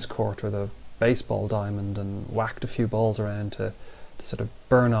tennis court or the baseball diamond and whacked a few balls around to sort of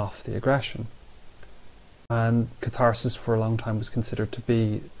burn off the aggression. And catharsis for a long time was considered to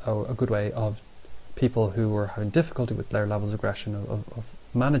be a good way of people who were having difficulty with their levels of aggression of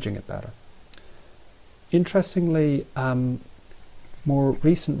managing it better. Interestingly, more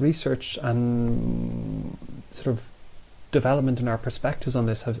recent research and sort of development in our perspectives on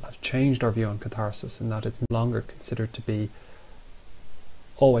this have changed our view on catharsis, in that it's no longer considered to be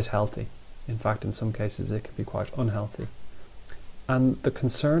always healthy. In fact, in some cases it can be quite unhealthy. And the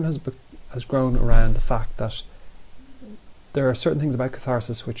concern has grown around the fact that there are certain things about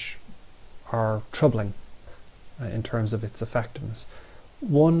catharsis which are troubling in terms of its effectiveness.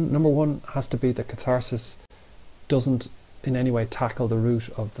 Number one has to be that catharsis doesn't in any way tackle the root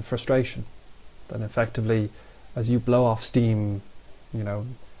of the frustration. That effectively, as you blow off steam,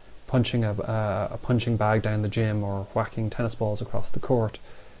 punching a punching bag down the gym or whacking tennis balls across the court,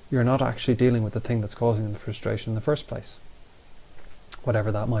 you're not actually dealing with the thing that's causing the frustration in the first place, whatever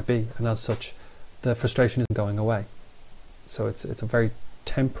that might be. And as such, the frustration isn't going away. So it's a very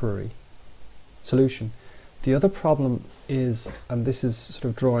temporary solution. The other problem is, and this is sort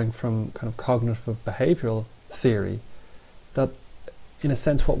of drawing from kind of cognitive behavioral theory, that in a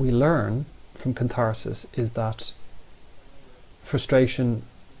sense what we learn from catharsis is that frustration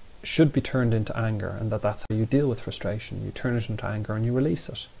should be turned into anger, and that's how you deal with frustration. You turn it into anger and you release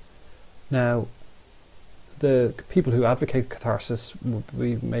it. Now, the people who advocate catharsis,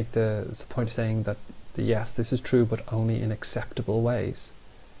 we make the point of saying that yes, this is true, but only in acceptable ways.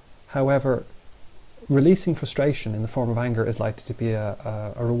 However, releasing frustration in the form of anger is likely to be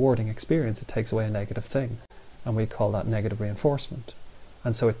a rewarding experience. It takes away a negative thing, and we call that negative reinforcement.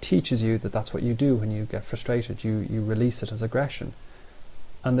 And so it teaches you that that's what you do when you get frustrated. You release it as aggression.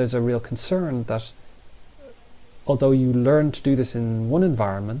 And there's a real concern that although you learn to do this in one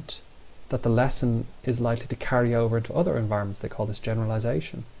environment, that the lesson is likely to carry over into other environments. They call this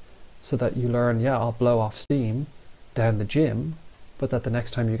generalization. So that you learn, yeah, I'll blow off steam down the gym, but that the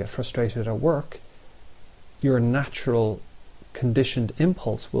next time you get frustrated at work, your natural conditioned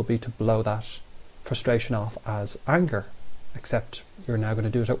impulse will be to blow that frustration off as anger, except you're now going to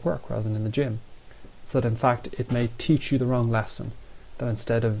do it at work rather than in the gym. So that in fact it may teach you the wrong lesson, that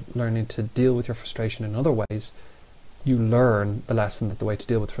instead of learning to deal with your frustration in other ways, you learn the lesson that the way to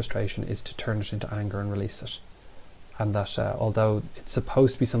deal with frustration is to turn it into anger and release it. And that although it's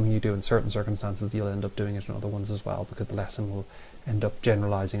supposed to be something you do in certain circumstances, you'll end up doing it in other ones as well, because the lesson will end up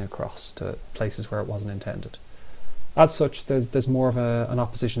generalizing across to places where it wasn't intended. As such, there's more of an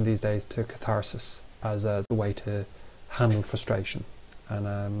opposition these days to catharsis as a way to handle frustration,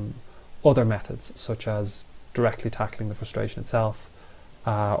 and other methods such as directly tackling the frustration itself,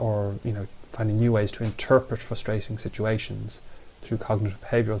 or finding new ways to interpret frustrating situations through cognitive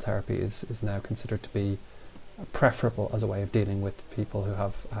behavioral therapy is now considered to be preferable as a way of dealing with people who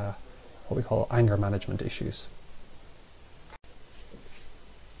have what we call anger management issues.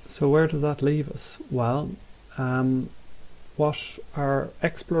 So where does that leave us? Well, what our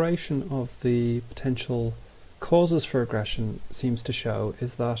exploration of the potential causes for aggression seems to show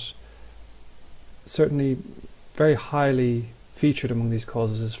is that certainly very highly featured among these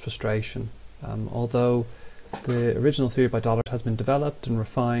causes is frustration. Although the original theory by Dollard has been developed and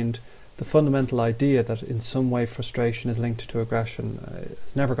refined, the fundamental idea that in some way frustration is linked to aggression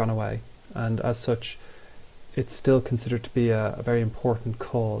has never gone away, and as such it's still considered to be a very important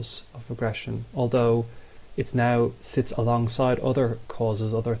cause of aggression, although it now sits alongside other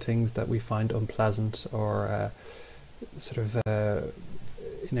causes, other things that we find unpleasant or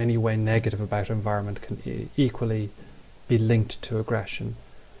in any way negative about environment can equally be linked to aggression.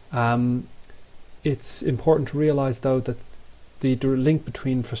 It's important to realise though that the link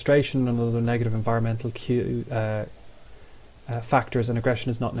between frustration and other negative environmental factors and aggression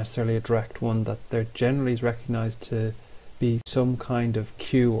is not necessarily a direct one, that there generally is recognised to be some kind of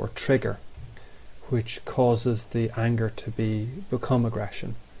cue or trigger which causes the anger to become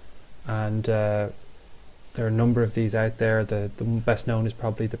aggression. And there are a number of these out there. The best known is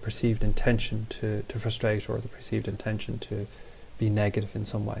probably the perceived intention to frustrate, or the perceived intention to be negative in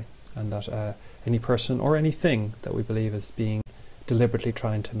some way, and that any person or anything that we believe is being deliberately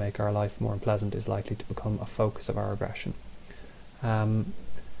trying to make our life more unpleasant is likely to become a focus of our aggression.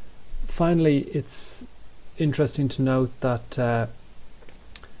 Finally, it's interesting to note that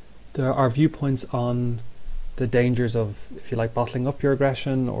there are viewpoints on the dangers of, if you like, bottling up your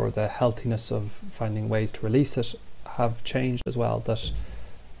aggression, or the healthiness of finding ways to release it have changed as well, that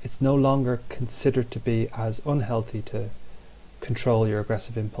it's no longer considered to be as unhealthy to control your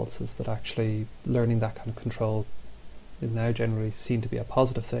aggressive impulses, that actually learning that kind of control is now generally seen to be a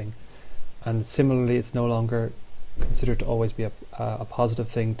positive thing. And similarly, it's no longer considered to always be a positive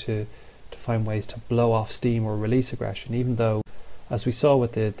thing to find ways to blow off steam or release aggression, even though, as we saw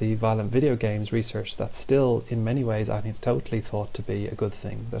with the violent video games research, that's still in many ways anecdotally thought to be a good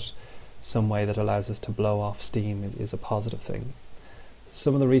thing, that some way that allows us to blow off steam is a positive thing.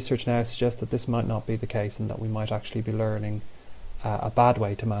 Some of the research now suggests that this might not be the case, and that we might actually be learning a bad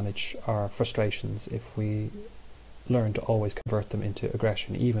way to manage our frustrations if we learn to always convert them into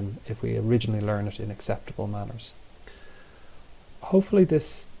aggression, even if we originally learn it in acceptable manners. Hopefully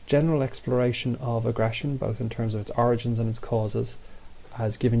this general exploration of aggression, both in terms of its origins and its causes,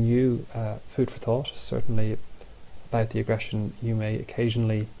 has given you food for thought, certainly about the aggression you may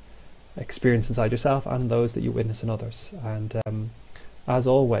occasionally experience inside yourself and those that you witness in others. And as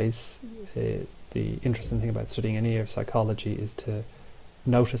always, the interesting thing about studying any of psychology is to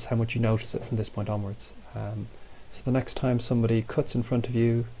notice how much you notice it from this point onwards. So the next time somebody cuts in front of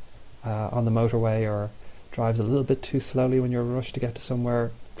you on the motorway, or drives a little bit too slowly when you're rushed to get to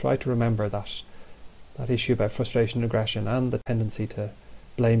somewhere, try to remember that issue about frustration and aggression, and the tendency to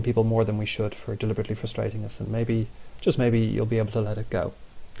blame people more than we should for deliberately frustrating us, and maybe, just maybe, you'll be able to let it go.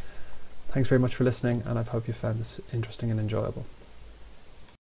 Thanks very much for listening, and I hope you found this interesting and enjoyable.